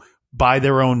school by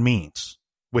their own means,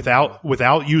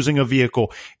 without using a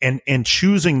vehicle, and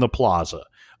choosing the plaza,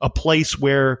 a place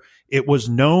where it was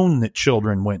known that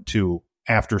children went to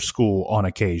after school on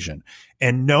occasion,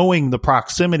 and knowing the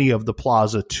proximity of the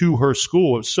plaza to her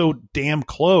school. It was so damn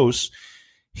close.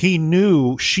 He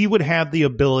knew she would have the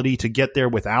ability to get there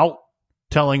without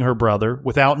telling her brother,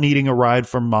 without needing a ride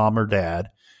from mom or dad,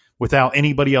 without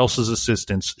anybody else's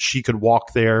assistance. She could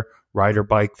walk there, ride her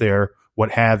bike there,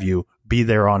 what have you, be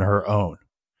there on her own.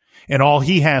 And all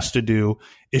he has to do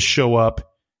is show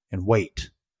up and wait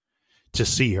to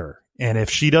see her. And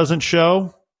if she doesn't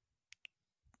show,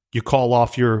 you call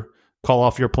off your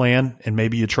plan, and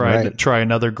maybe you try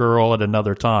another girl at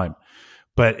another time.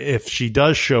 But if she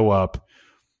does show up,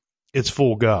 it's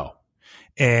full go.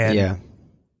 And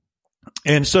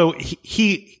so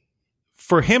he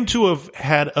for him to have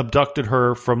had abducted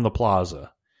her from the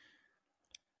plaza,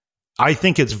 I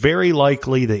think it's very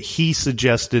likely that he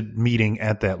suggested meeting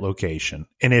at that location.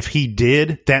 And if he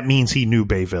did, that means he knew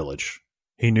Bay Village.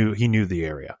 He knew the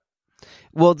area.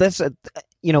 Well, that's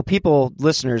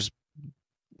listeners,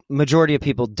 majority of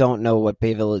people don't know what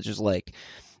Bay Village is like.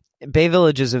 Bay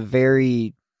Village is a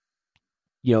very,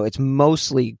 it's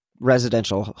mostly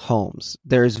residential homes.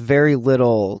 There's very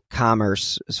little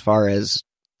commerce as far as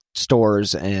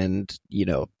stores and,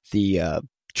 the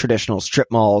traditional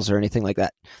strip malls or anything like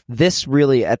that. This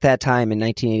really, at that time in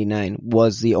 1989,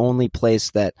 was the only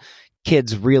place that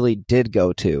kids really did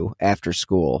go to after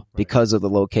school because of the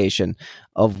location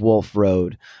of Wolf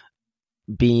Road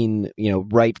being,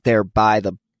 right there by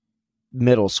the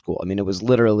middle school. I mean, it was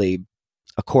literally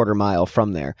a quarter mile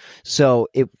from there. So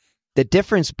the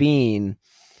difference being,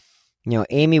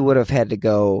 Amy would have had to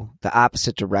go the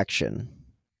opposite direction.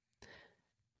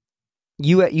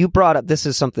 You brought up, this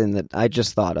is something that I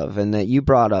just thought of and that you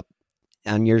brought up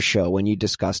on your show when you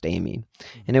discussed Amy.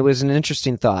 And it was an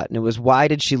interesting thought. And it was, why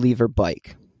did she leave her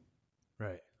bike?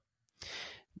 Right.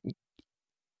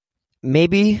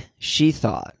 Maybe she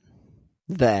thought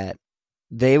that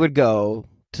they would go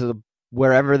to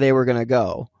wherever they were going to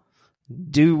go,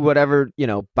 do whatever,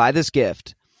 buy this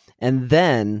gift. And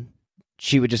then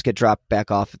she would just get dropped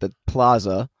back off at the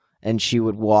plaza and she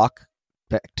would walk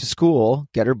back to school,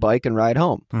 get her bike and ride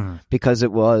home because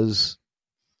it was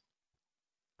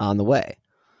on the way.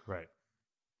 Right.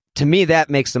 To me, that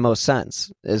makes the most sense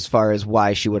as far as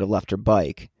why she would have left her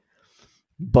bike.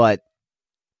 But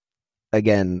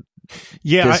again,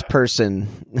 this person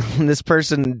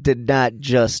did not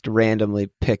just randomly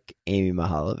pick Amy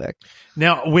Mihaljevic.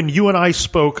 Now, when you and I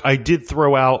spoke, I did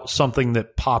throw out something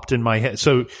that popped in my head.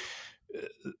 So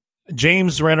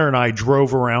James Renner and I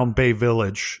drove around Bay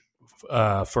Village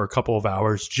for a couple of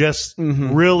hours, just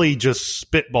really just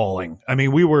spitballing. I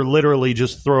mean, we were literally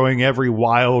just throwing every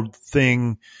wild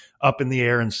thing up in the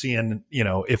air and seeing,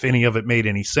 if any of it made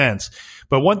any sense.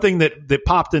 But one thing that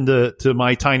popped into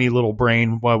my tiny little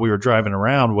brain while we were driving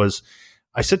around was,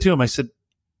 I said to him,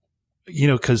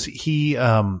 because he,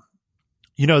 the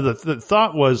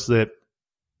thought was that,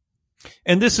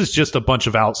 and this is just a bunch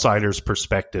of outsiders'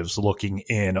 perspectives looking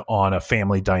in on a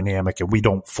family dynamic, and we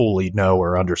don't fully know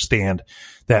or understand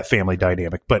that family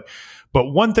dynamic. But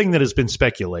one thing that has been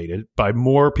speculated by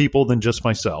more people than just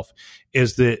myself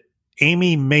is that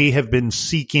Amy may have been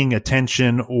seeking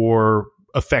attention or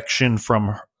affection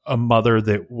from a mother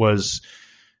that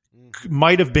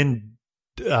might have been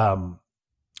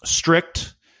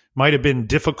strict, might have been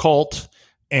difficult,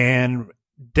 and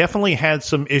definitely had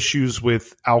some issues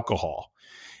with alcohol.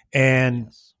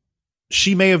 And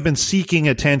she may have been seeking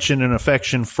attention and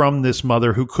affection from this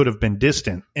mother who could have been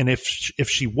distant. And if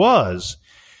she was,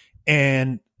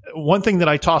 and one thing that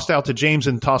I tossed out to James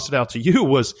and tossed it out to you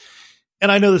was,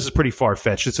 and I know this is pretty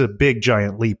far-fetched, it's a big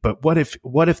giant leap, but what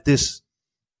if this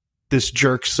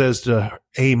jerk says to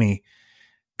Amy,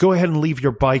 go ahead and leave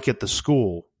your bike at the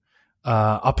school.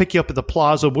 I'll pick you up at the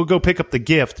plaza. We'll go pick up the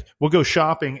gift. We'll go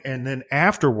shopping. And then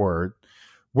afterward,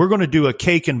 we're going to do a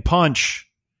cake and punch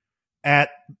at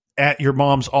your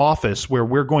mom's office where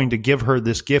we're going to give her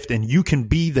this gift, and you can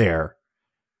be there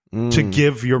to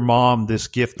give your mom this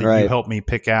gift that you helped me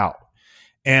pick out.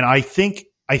 And I think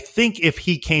if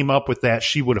he came up with that,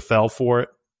 she would have fell for it.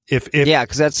 Yeah,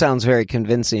 because that sounds very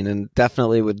convincing and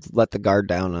definitely would let the guard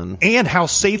down on. And how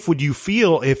safe would you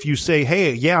feel if you say,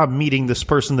 hey, yeah, I'm meeting this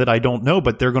person that I don't know,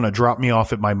 but they're going to drop me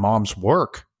off at my mom's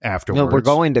work afterwards. No, we're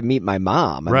going to meet my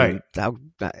mom. Right.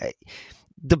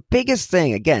 The biggest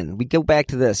thing, again, we go back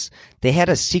to this. They had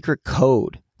a secret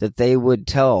code that they would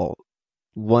tell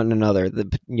one another,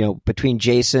 between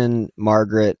Jason,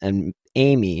 Margaret, and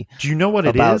Amy. Do you know what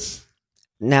it is?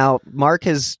 Now, Mark,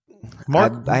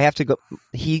 I have to go.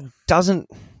 He doesn't.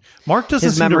 Mark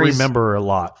doesn't seem to remember a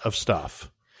lot of stuff.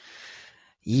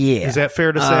 Yeah, is that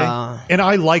fair to say? And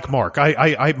I like Mark.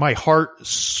 My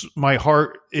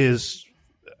heart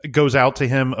goes out to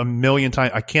him a million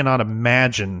times. I cannot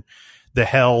imagine the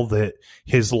hell that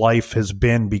his life has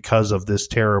been because of this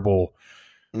terrible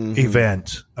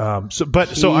event.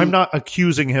 So I'm not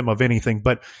accusing him of anything,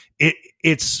 but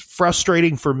it's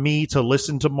frustrating for me to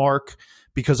listen to Mark,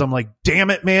 because I'm like, damn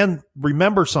it, man,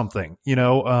 remember something,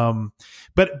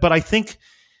 but I think,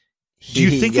 do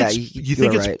you think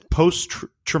it's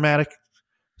post-traumatic?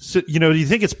 Do you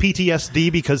think it's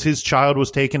PTSD because his child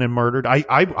was taken and murdered?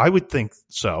 I would think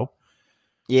so.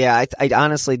 Yeah, I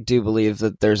honestly do believe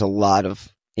that there's a lot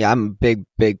of, I'm a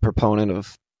big proponent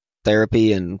of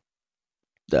therapy and,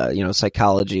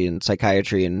 psychology and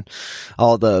psychiatry and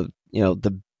all the,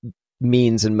 the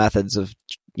means and methods of,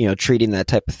 treating that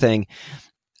type of thing.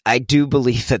 I do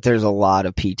believe that there's a lot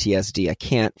of PTSD. I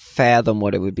can't fathom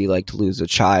what it would be like to lose a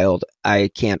child. I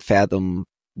can't fathom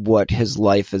what his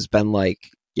life has been like,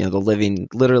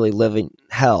 literally living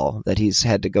hell that he's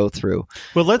had to go through.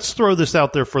 Well, let's throw this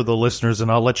out there for the listeners,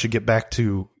 and I'll let you get back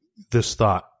to this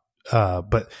thought.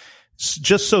 But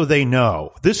just so they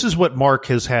know, this is what Mark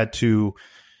has had to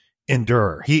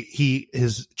endure.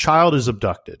 His child is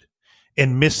abducted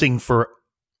and missing for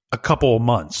a couple of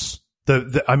months.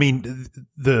 The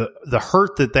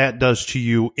hurt that does to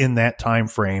you in that time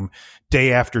frame,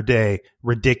 day after day,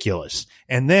 ridiculous.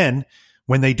 And then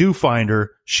when they do find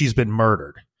her, she's been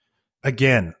murdered.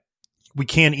 Again, we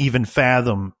can't even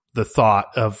fathom the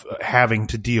thought of having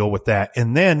to deal with that.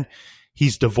 And then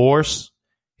he's divorced.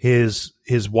 His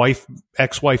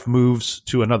ex-wife moves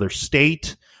to another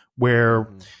state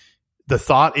where the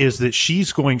thought is that she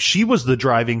was the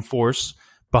driving force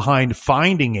behind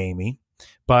finding Amy,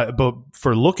 but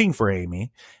for looking for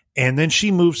Amy. And then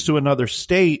she moves to another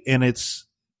state, and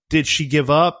did she give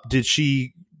up? Did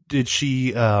she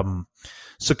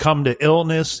succumb to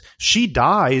illness? She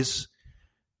dies.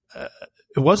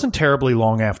 It wasn't terribly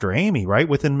long after Amy, right?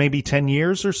 Within maybe 10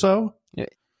 years or so.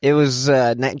 It was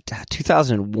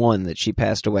 2001 that she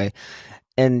passed away.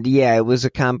 And yeah, it was a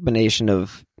combination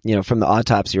of, from the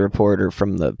autopsy report or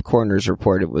from the coroner's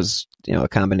report, it was, a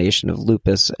combination of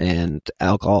lupus and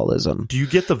alcoholism. Do you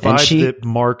get the vibe that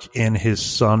Mark and his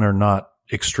son are not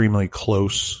extremely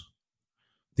close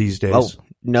these days? Oh,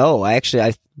 no, I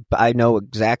know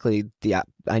exactly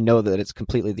I know that it's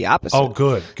completely the opposite. Oh,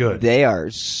 good. They are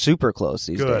super close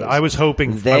these days. Good. I was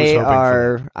hoping they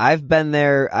are. I've been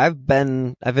there. I've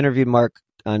interviewed Mark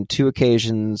on 2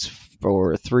 occasions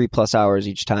for 3+ hours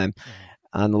each time.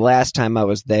 On the last time I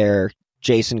was there,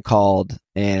 Jason called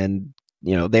and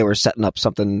they were setting up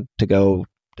something to go.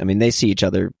 I mean, they see each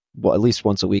other at least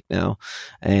once a week now,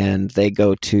 and they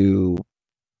go to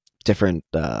different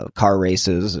car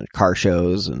races and car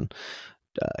shows, and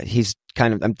he's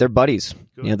kind of, they're buddies.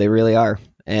 Good. They really are.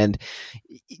 And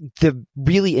the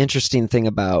really interesting thing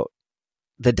about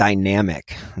the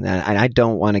dynamic, and I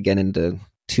don't want to get into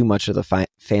too much of the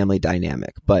family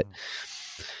dynamic, but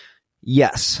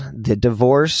yes, the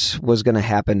divorce was going to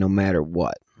happen no matter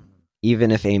what,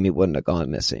 even if Amy wouldn't have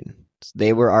gone missing.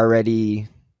 They were already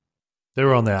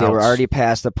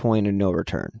past the point of no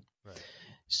return. Right.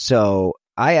 So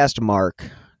I asked Mark,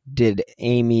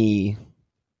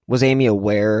 was Amy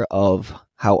aware of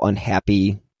how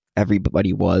unhappy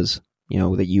everybody was,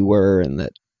 that you were, and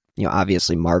that,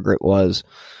 obviously Margaret was,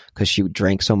 because she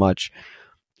drank so much.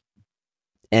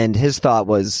 And his thought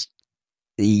was,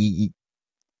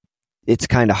 it's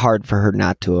kind of hard for her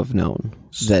not to have known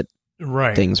that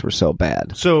things were so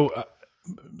bad. So,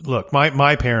 look,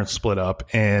 my parents split up,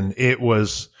 and it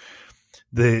was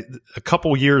a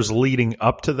couple years leading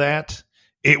up to that.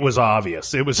 It was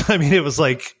obvious. It was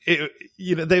like,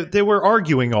 they were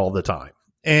arguing all the time.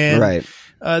 And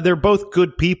they're both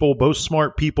good people, both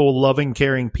smart people, loving,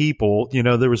 caring people.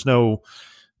 There was no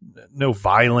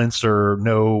violence or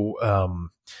no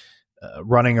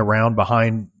running around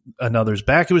behind another's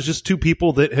back. It was just two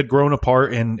people that had grown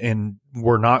apart and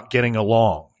were not getting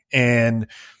along. And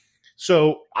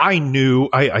so I knew,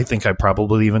 I think I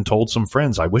probably even told some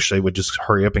friends, I wish they would just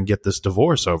hurry up and get this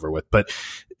divorce over with.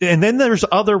 And then there's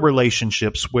other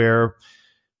relationships where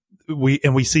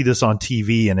we see this on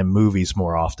TV and in movies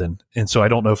more often. And so I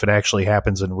don't know if it actually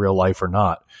happens in real life or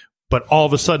not, but all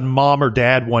of a sudden mom or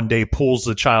dad one day pulls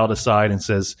the child aside and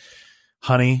says,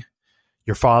 honey,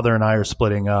 your father and I are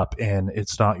splitting up and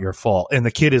it's not your fault. And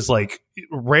the kid is like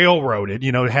railroaded,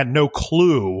 had no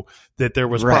clue that there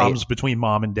was problems between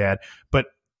mom and dad. But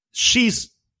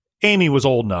Amy was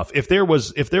old enough. If there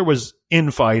was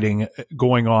infighting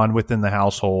going on within the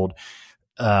household,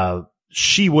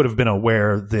 she would have been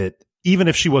aware that even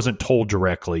if she wasn't told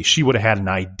directly, she would have had an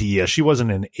idea. She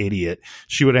wasn't an idiot.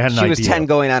 She would have had an idea. She was 10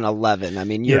 going on 11. I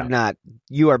mean,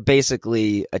 you are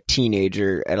basically a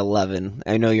teenager at 11.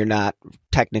 I know you're not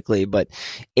technically, but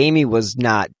Amy was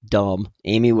not dumb.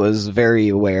 Amy was very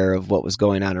aware of what was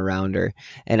going on around her.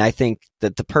 And I think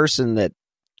that the person that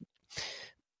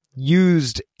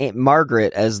used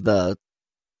Margaret as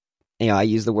I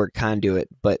use the word conduit,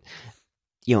 but,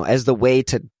 as the way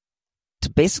to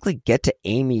basically get to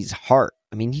Amy's heart.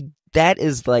 I mean, that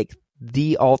is like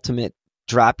the ultimate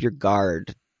drop your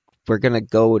guard. We're going to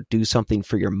go do something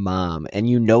for your mom. And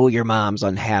your mom's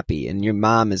unhappy and your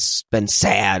mom has been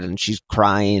sad and she's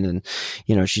crying and,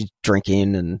 she's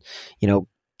drinking and,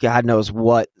 God knows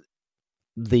what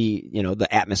the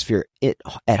atmosphere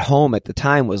at home at the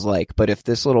time was like. But if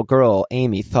this little girl,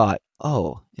 Amy, thought,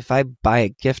 oh, if I buy a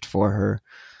gift for her,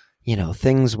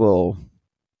 things will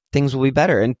be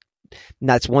better. And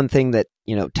that's one thing that,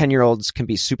 10-year-olds can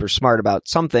be super smart about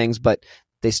some things, but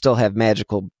they still have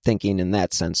magical thinking in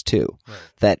that sense too. Right.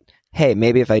 That, hey,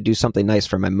 maybe if I do something nice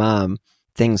for my mom,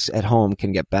 things at home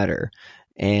can get better.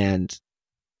 And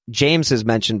James has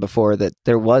mentioned before that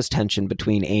there was tension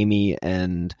between Amy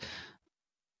and,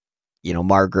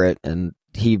 Margaret, and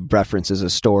he references a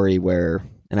story where,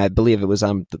 and I believe it was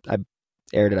I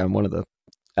aired it on one of the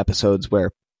episodes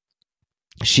where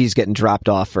she's getting dropped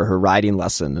off for her riding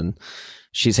lesson and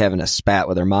she's having a spat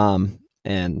with her mom,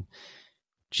 and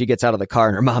she gets out of the car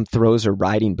and her mom throws her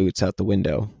riding boots out the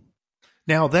window.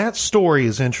 Now that story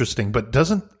is interesting, but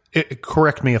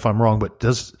correct me if I'm wrong, but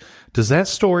does that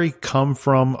story come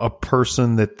from a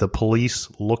person that the police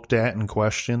looked at and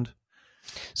questioned?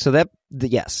 So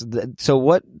yes. So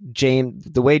what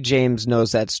the way James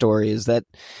knows that story is that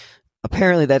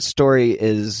apparently that story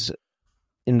is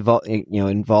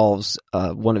involves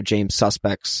one of James'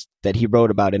 suspects that he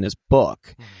wrote about in his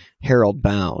book, Harold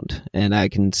Bound, and I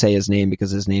can say his name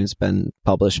because his name's been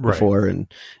published before,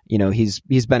 and he's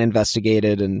been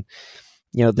investigated, and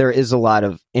there is a lot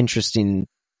of interesting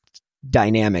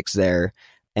dynamics there.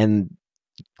 And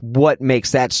what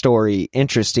makes that story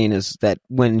interesting is that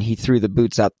when she threw the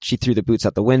boots out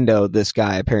the window, this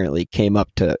guy apparently came up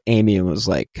to Amy and was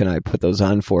like, "Can I put those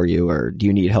on for you, or do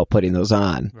you need help putting those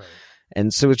on?" Right.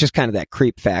 And so it's just kind of that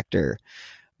creep factor.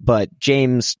 But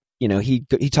James, he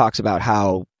talks about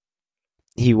how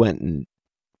he went and,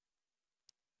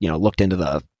 looked into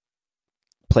the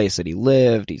place that he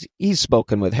lived. He's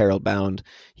spoken with Harold Bound.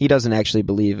 He doesn't actually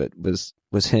believe it was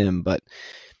him, but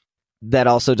that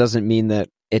also doesn't mean that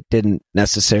it didn't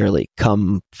necessarily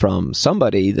come from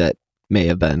somebody that may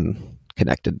have been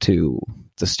connected to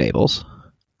the stables.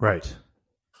 Right.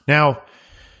 Now,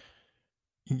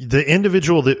 the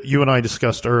individual that you and I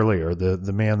discussed earlier,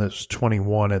 the man that's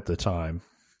 21 at the time,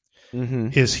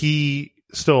 is he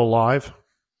still alive?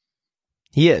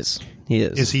 He is.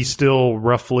 Is he still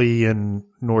roughly in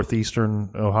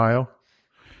northeastern Ohio?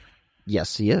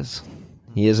 Yes, he is.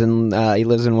 He is in. He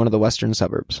lives in one of the western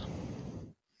suburbs.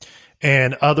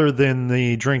 And other than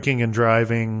the drinking and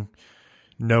driving,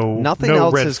 nothing no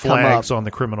else red has come flags up on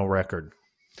the criminal record.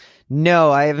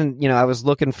 No, I haven't. I was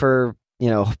looking for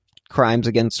crimes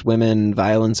against women,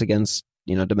 violence against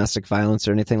domestic violence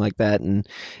or anything like that, and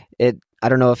I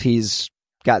don't know if he's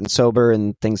gotten sober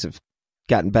and things have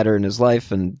gotten better in his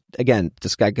life. And again,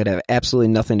 this guy could have absolutely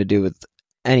nothing to do with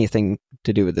anything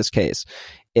to do with this case.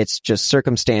 It's just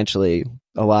circumstantially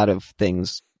a lot of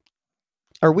things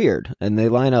are weird and they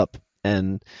line up,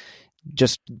 and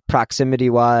just proximity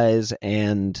wise.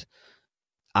 And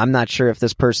I'm not sure if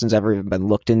this person's ever even been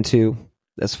looked into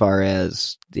as far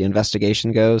as the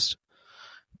investigation goes,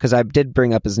 because I did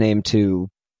bring up his name to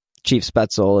Chief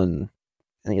Spetzel, and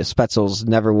Spetzel's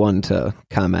never one to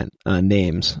comment on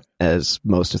names, as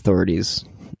most authorities,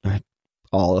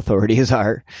 all authorities,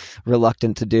 are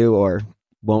reluctant to do or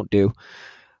won't do.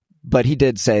 But he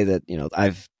did say that,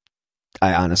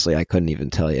 I honestly, I couldn't even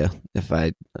tell you if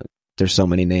there's so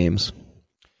many names.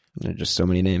 There are just so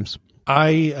many names.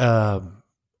 I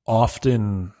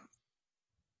often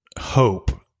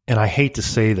hope, and I hate to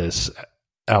say this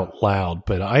out loud,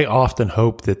 but I often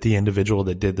hope that the individual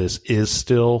that did this is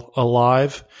still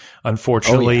alive.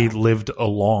 Unfortunately, lived a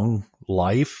long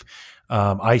life.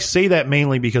 I say that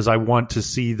mainly because I want to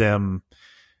see them.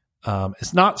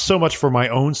 It's not so much for my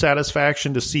own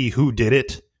satisfaction to see who did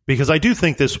it, because I do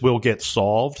think this will get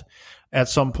solved at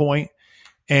some point.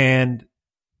 And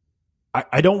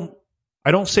I don't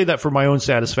say that for my own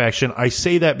satisfaction. I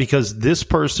say that because this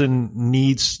person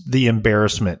needs the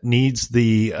embarrassment, needs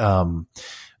the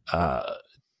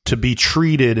to be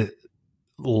treated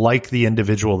like the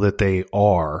individual that they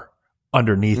are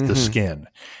underneath the skin,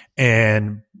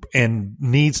 and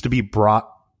needs to be brought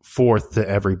forth to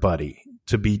everybody,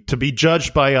 to be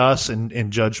judged by us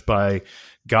and judged by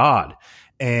God.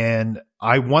 And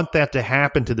I want that to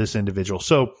happen to this individual.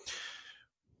 So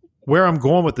where I'm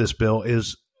going with this, Bill,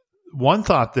 is one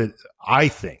thought that I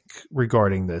think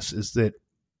regarding this is that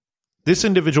this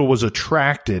individual was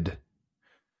attracted,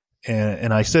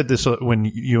 and I said this when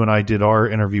you and I did our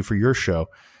interview for your show,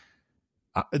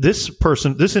 this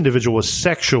individual was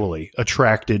sexually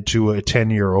attracted to a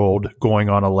 10-year-old going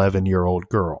on 11-year-old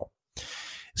girl.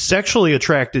 Sexually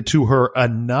attracted to her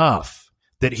enough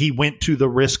that he went to the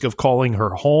risk of calling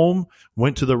her home,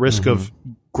 went to the risk of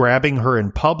grabbing her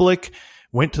in public,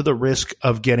 went to the risk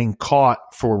of getting caught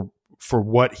for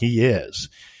what he is.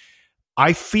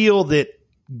 I feel that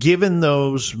given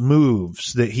those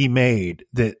moves that he made,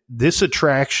 that this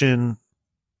attraction,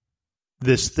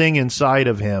 this thing inside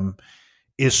of him,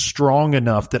 is strong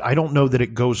enough that I don't know that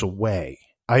it goes away.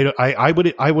 I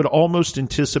would almost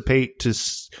anticipate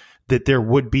that there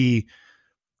would be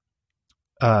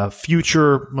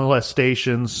future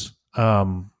molestations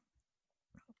of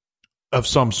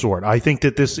some sort. I think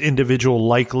that this individual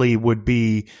likely would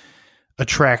be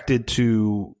attracted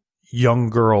to young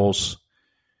girls,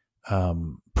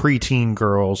 preteen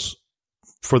girls,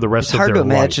 for the rest of their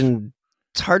life.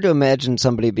 It's hard to imagine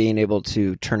somebody being able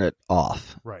to turn it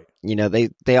off. Right.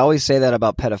 They always say that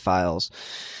about pedophiles.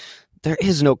 There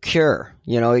is no cure.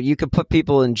 You could put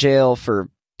people in jail for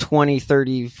 20,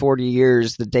 30, 40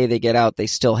 years. The day they get out, they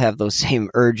still have those same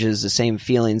urges, the same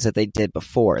feelings that they did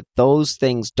before. Those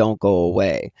things don't go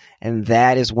away. And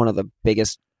that is one of the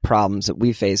biggest problems that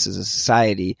we face as a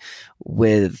society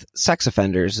with sex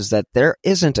offenders, is that there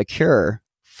isn't a cure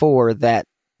for that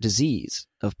disease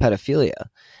of pedophilia.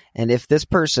 And if this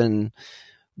person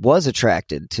was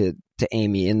attracted to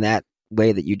Amy in that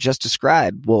way that you just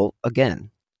described, well, again,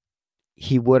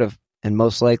 he would have, and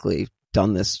most likely,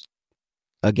 done this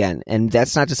again. And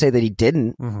that's not to say that he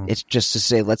didn't. It's just to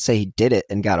say, let's say he did it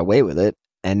and got away with it,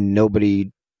 and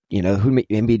nobody,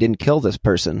 maybe didn't kill this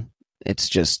person. It's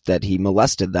just that he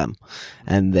molested them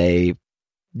and they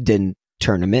didn't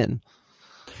turn him in.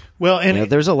 Well, and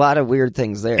there's a lot of weird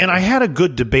things there. And I had a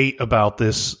good debate about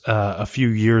this a few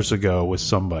years ago with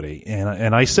somebody,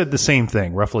 and I said the same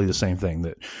thing, roughly the same thing,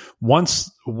 that once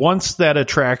that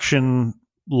attraction,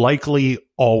 likely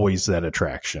always that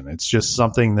attraction. It's just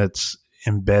something that's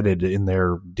embedded in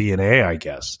their DNA, I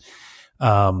guess.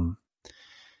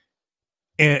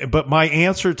 But my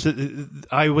answer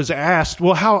I was asked,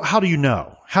 well, how do you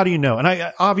know? How do you know?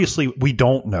 And obviously we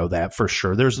don't know that for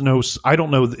sure. I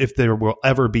don't know if there will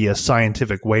ever be a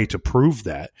scientific way to prove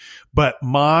that. But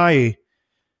one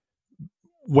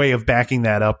way of backing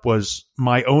that up was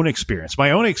my own experience.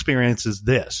 My own experience is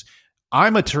this.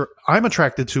 I'm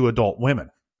attracted to adult women.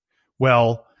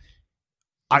 Well,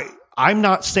 I'm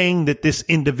not saying that this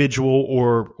individual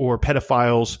or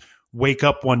pedophiles wake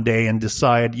up one day and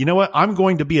decide, you know what, I'm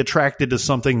going to be attracted to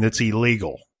something that's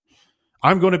illegal.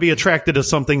 I'm going to be attracted to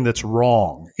something that's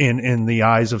wrong in the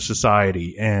eyes of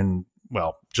society and,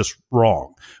 well, just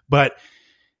wrong. But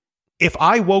if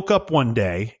I woke up one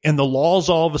day and the laws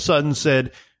all of a sudden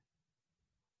said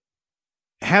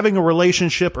having a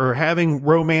relationship or having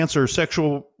romance or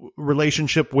sexual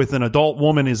relationship with an adult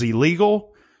woman is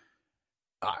illegal,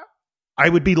 I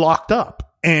would be locked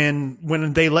up. And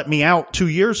when they let me out 2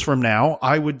 years from now,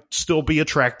 I would still be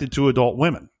attracted to adult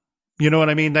women. You know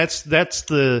what I mean? That's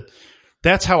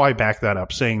how I back that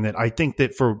up, saying that I think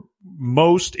that for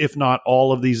most, if not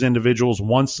all of these individuals,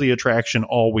 once the attraction,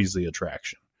 always the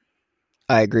attraction.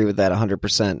 I agree with that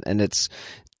 100%. And it's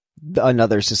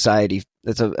another society.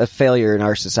 It's a failure in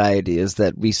our society is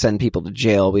that we send people to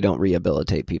jail. We don't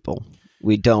rehabilitate people.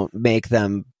 We don't make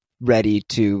them ready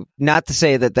to, not to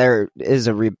say that there is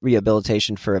a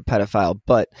rehabilitation for a pedophile,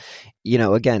 but, you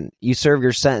know, again, you serve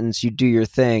your sentence, you do your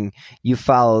thing, you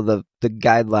follow the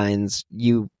guidelines,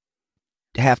 you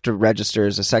have to register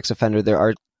as a sex offender.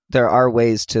 There are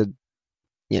ways to,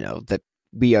 you know, that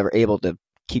we are able to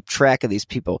keep track of these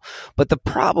people. But the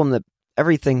problem that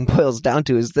everything boils down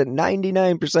to is that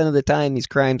 99% of the time these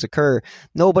crimes occur,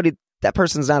 that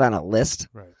person's not on a list.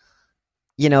 Right.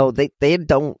 You know, they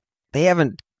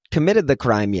haven't committed the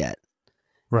crime yet.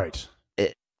 Right.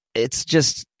 It's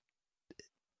just,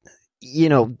 you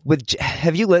know,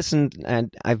 have you listened,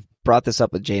 and I've brought this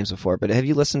up with James before, but have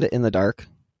you listened to In the Dark?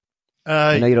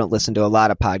 I know you don't listen to a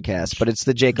lot of podcasts, but it's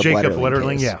the Jacob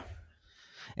Wetterling case. Yeah.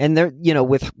 And there, you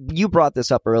know, you brought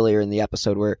this up earlier in the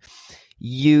episode where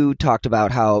you talked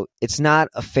about how it's not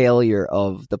a failure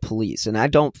of the police, and I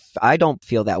don't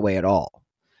feel that way at all.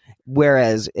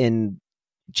 Whereas in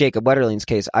Jacob Wetterling's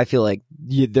case, I feel like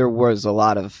there was a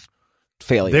lot of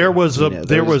failure. There was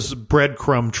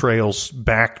breadcrumb trails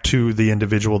back to the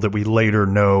individual that we later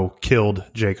know killed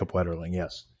Jacob Wetterling.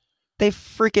 Yes, they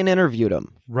freaking interviewed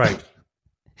him. Right.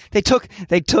 They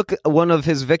took one of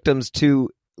his victims to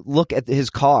look at his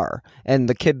car, and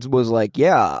the kid was like,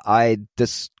 "Yeah,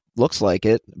 this looks like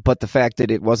it," but the fact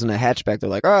that it wasn't a hatchback, they're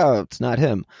like, "Oh, it's not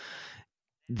him."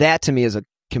 That to me is a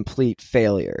complete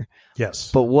failure.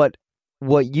 Yes. But what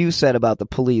you said about the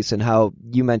police and how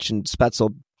you mentioned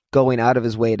Spetzel going out of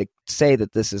his way to say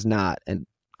that this is not a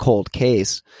cold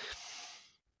case,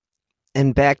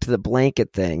 and back to the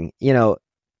blanket thing, you know,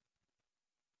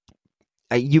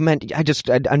 I'm just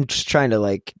trying to,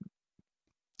 like,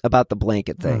 about the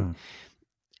blanket thing.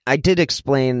 I did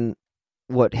explain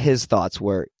what his thoughts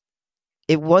were.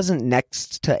 It wasn't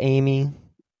next to Amy,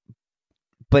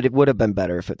 but it would have been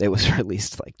better if it was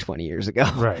released like 20 years ago.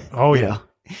 Right. Oh, yeah.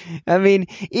 I mean,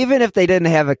 even if they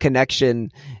didn't have a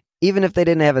connection, even if they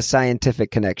didn't have a scientific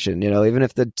connection, you know, even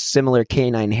if the similar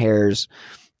canine hairs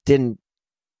didn't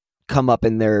come up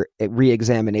in their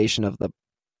re-examination of the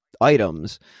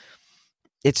items,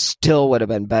 it still would have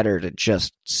been better to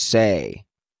just say,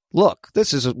 look,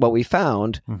 this is what we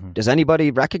found. Mm-hmm. Does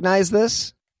anybody recognize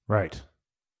this? Right.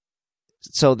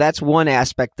 So that's one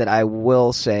aspect that I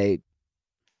will say,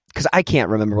 because I can't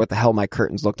remember what the hell my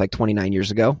curtains looked like 29 years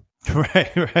ago.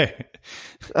 Right.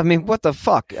 I mean, what the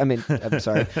fuck? I mean, I'm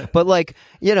sorry. But, like,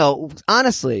 you know,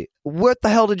 honestly, what the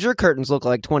hell did your curtains look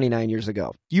like 29 years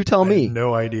ago? You tell me. I have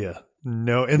no idea.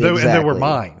 No. And they were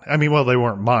mine. I mean, well, they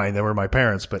weren't mine. They were my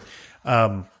parents. But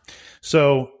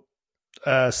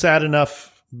sad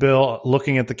enough, Bill,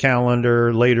 looking at the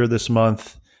calendar later this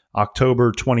month,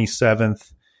 October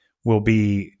 27th will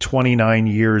be 29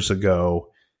 years ago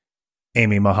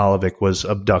Amy Mihaljevic was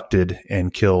abducted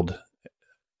and killed.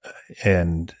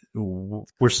 And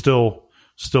we're still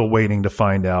waiting to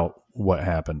find out what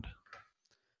happened.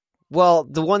 Well,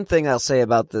 the one thing I'll say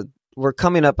about we're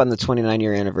coming up on the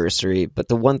 29-year anniversary, but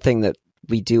the one thing that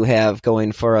we do have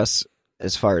going for us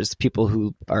as far as the people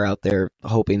who are out there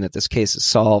hoping that this case is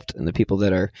solved and the people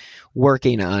that are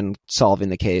working on solving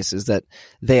the case is that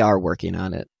they are working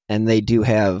on it. And they do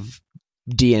have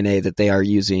DNA that they are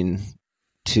using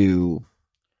to,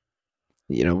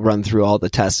 you know, run through all the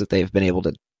tests that they've been able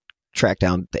to track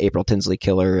down the April Tinsley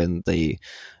killer and the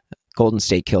Golden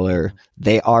State killer.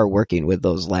 They are working with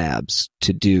those labs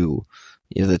to do,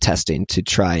 you know, the testing to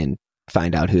try and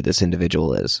find out who this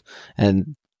individual is.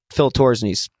 And Phil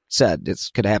Torsney said it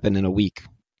could happen in a week,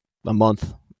 a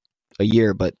month, a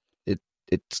year, but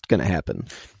it's going to happen.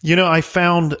 You know, I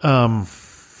found an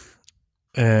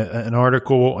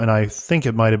article, and I think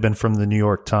it might have been from the New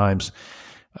York Times,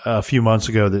 a few months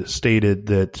ago that stated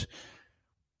that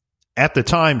at the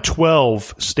time,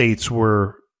 12 states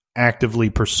were actively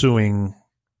pursuing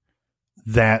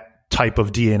that type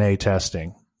of DNA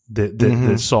testing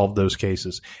that solved those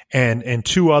cases. And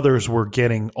 2 others were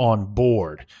getting on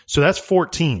board. So that's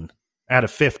 14 out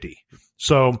of 50.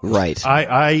 So right.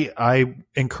 I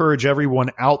encourage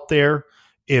everyone out there,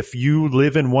 if you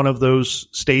live in one of those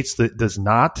states that does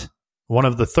not, one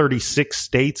of the 36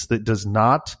 states that does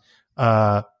not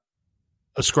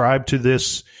ascribe to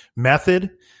this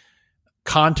method,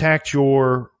 contact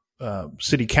your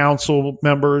city council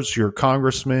members, your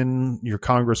congressmen, your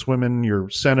congresswomen, your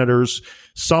senators,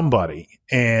 somebody,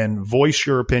 and voice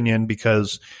your opinion,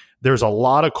 because there's a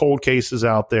lot of cold cases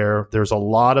out there. There's a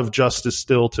lot of justice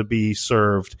still to be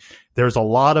served. There's a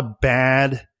lot of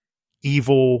bad,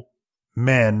 evil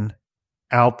men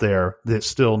out there that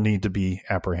still need to be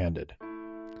apprehended.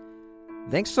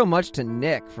 Thanks so much to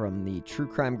Nick from the True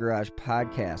Crime Garage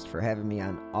podcast for having me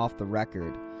on Off the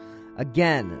Record.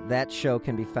 Again, that show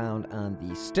can be found on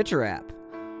the Stitcher app,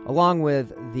 along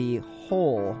with the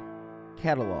whole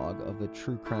catalog of the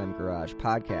True Crime Garage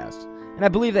podcast. And I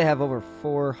believe they have over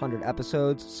 400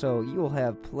 episodes, so you will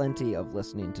have plenty of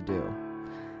listening to do.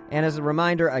 And as a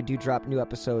reminder, I do drop new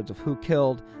episodes of Who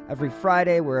Killed every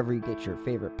Friday, wherever you get your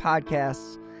favorite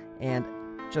podcasts. And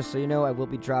just so you know, I will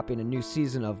be dropping a new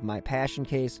season of My Passion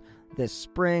Case this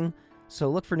spring, so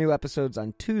look for new episodes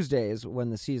on Tuesdays when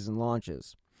the season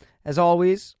launches. As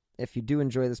always, if you do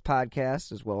enjoy this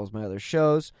podcast, as well as my other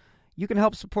shows, you can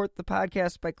help support the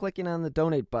podcast by clicking on the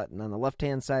donate button on the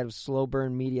left-hand side of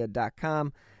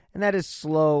slowburnmedia.com, and that is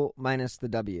slow minus the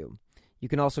W. You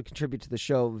can also contribute to the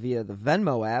show via the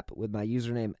Venmo app with my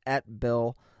username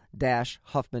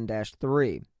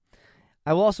 @Bill-Huffman-3.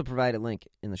 I will also provide a link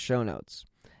in the show notes.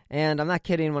 And I'm not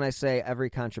kidding when I say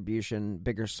every contribution,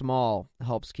 big or small,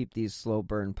 helps keep these slow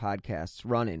burn podcasts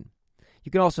running.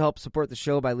 You can also help support the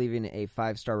show by leaving a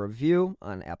 5-star review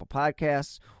on Apple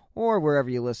Podcasts or wherever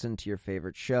you listen to your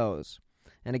favorite shows.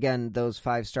 And again, those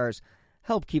 5 stars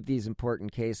help keep these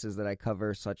important cases that I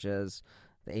cover, such as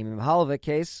the Amy Mihaljevic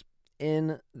case,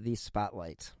 in the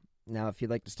spotlight. Now, if you'd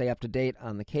like to stay up to date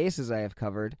on the cases I have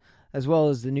covered, as well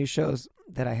as the new shows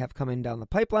that I have coming down the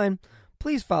pipeline,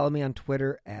 please follow me on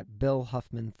Twitter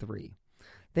 @BillHuffman3.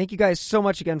 Thank you guys so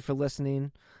much again for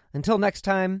listening. Until next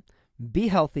time, be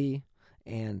healthy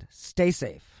and stay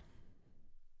safe.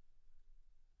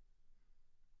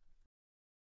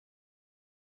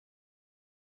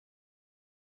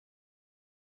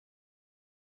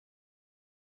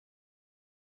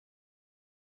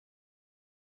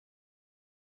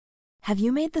 Have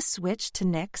you made the switch to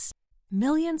Knix?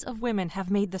 Millions of women have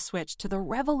made the switch to the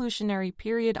revolutionary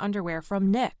period underwear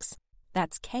from Knix.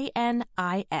 That's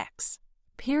Knix.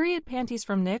 Period panties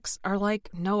from Knix are like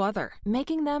no other,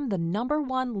 making them the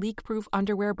 #1 leak-proof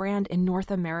underwear brand in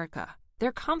North America.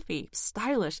 They're comfy,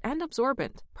 stylish, and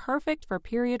absorbent, perfect for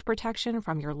period protection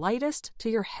from your lightest to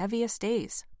your heaviest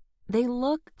days. They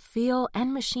look, feel,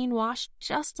 and machine wash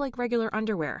just like regular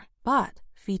underwear, but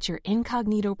feature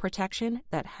incognito protection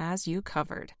that has you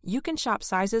covered. You can shop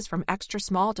sizes from extra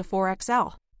small to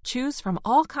 4XL. Choose from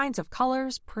all kinds of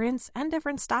colors, prints, and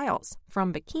different styles,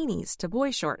 from bikinis to boy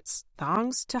shorts,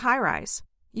 thongs to high-rise.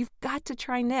 You've got to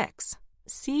try Knix.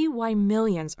 See why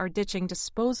millions are ditching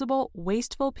disposable,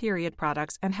 wasteful period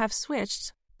products and have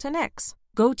switched to Knix.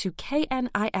 Go to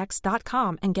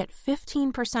knix.com and get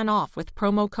 15% off with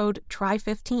promo code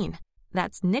TRY15.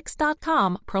 That's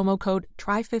Knix.com, promo code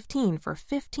TRY15 for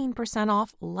 15%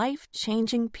 off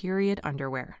life-changing period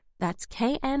underwear. That's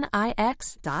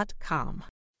knix.com.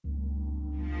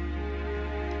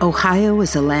 Ohio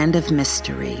is a land of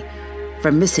mystery,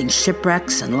 from missing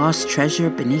shipwrecks and lost treasure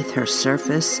beneath her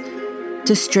surface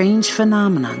to strange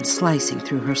phenomenon slicing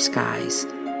through her skies.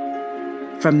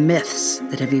 From myths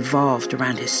that have evolved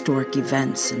around historic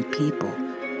events and people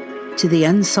to the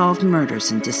unsolved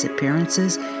murders and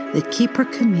disappearances that keep her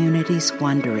communities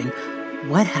wondering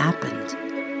what happened.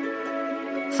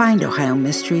 Find Ohio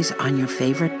Mysteries on your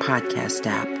favorite podcast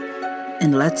app,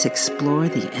 and let's explore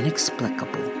the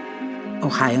inexplicable.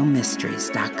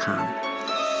 OhioMysteries.com.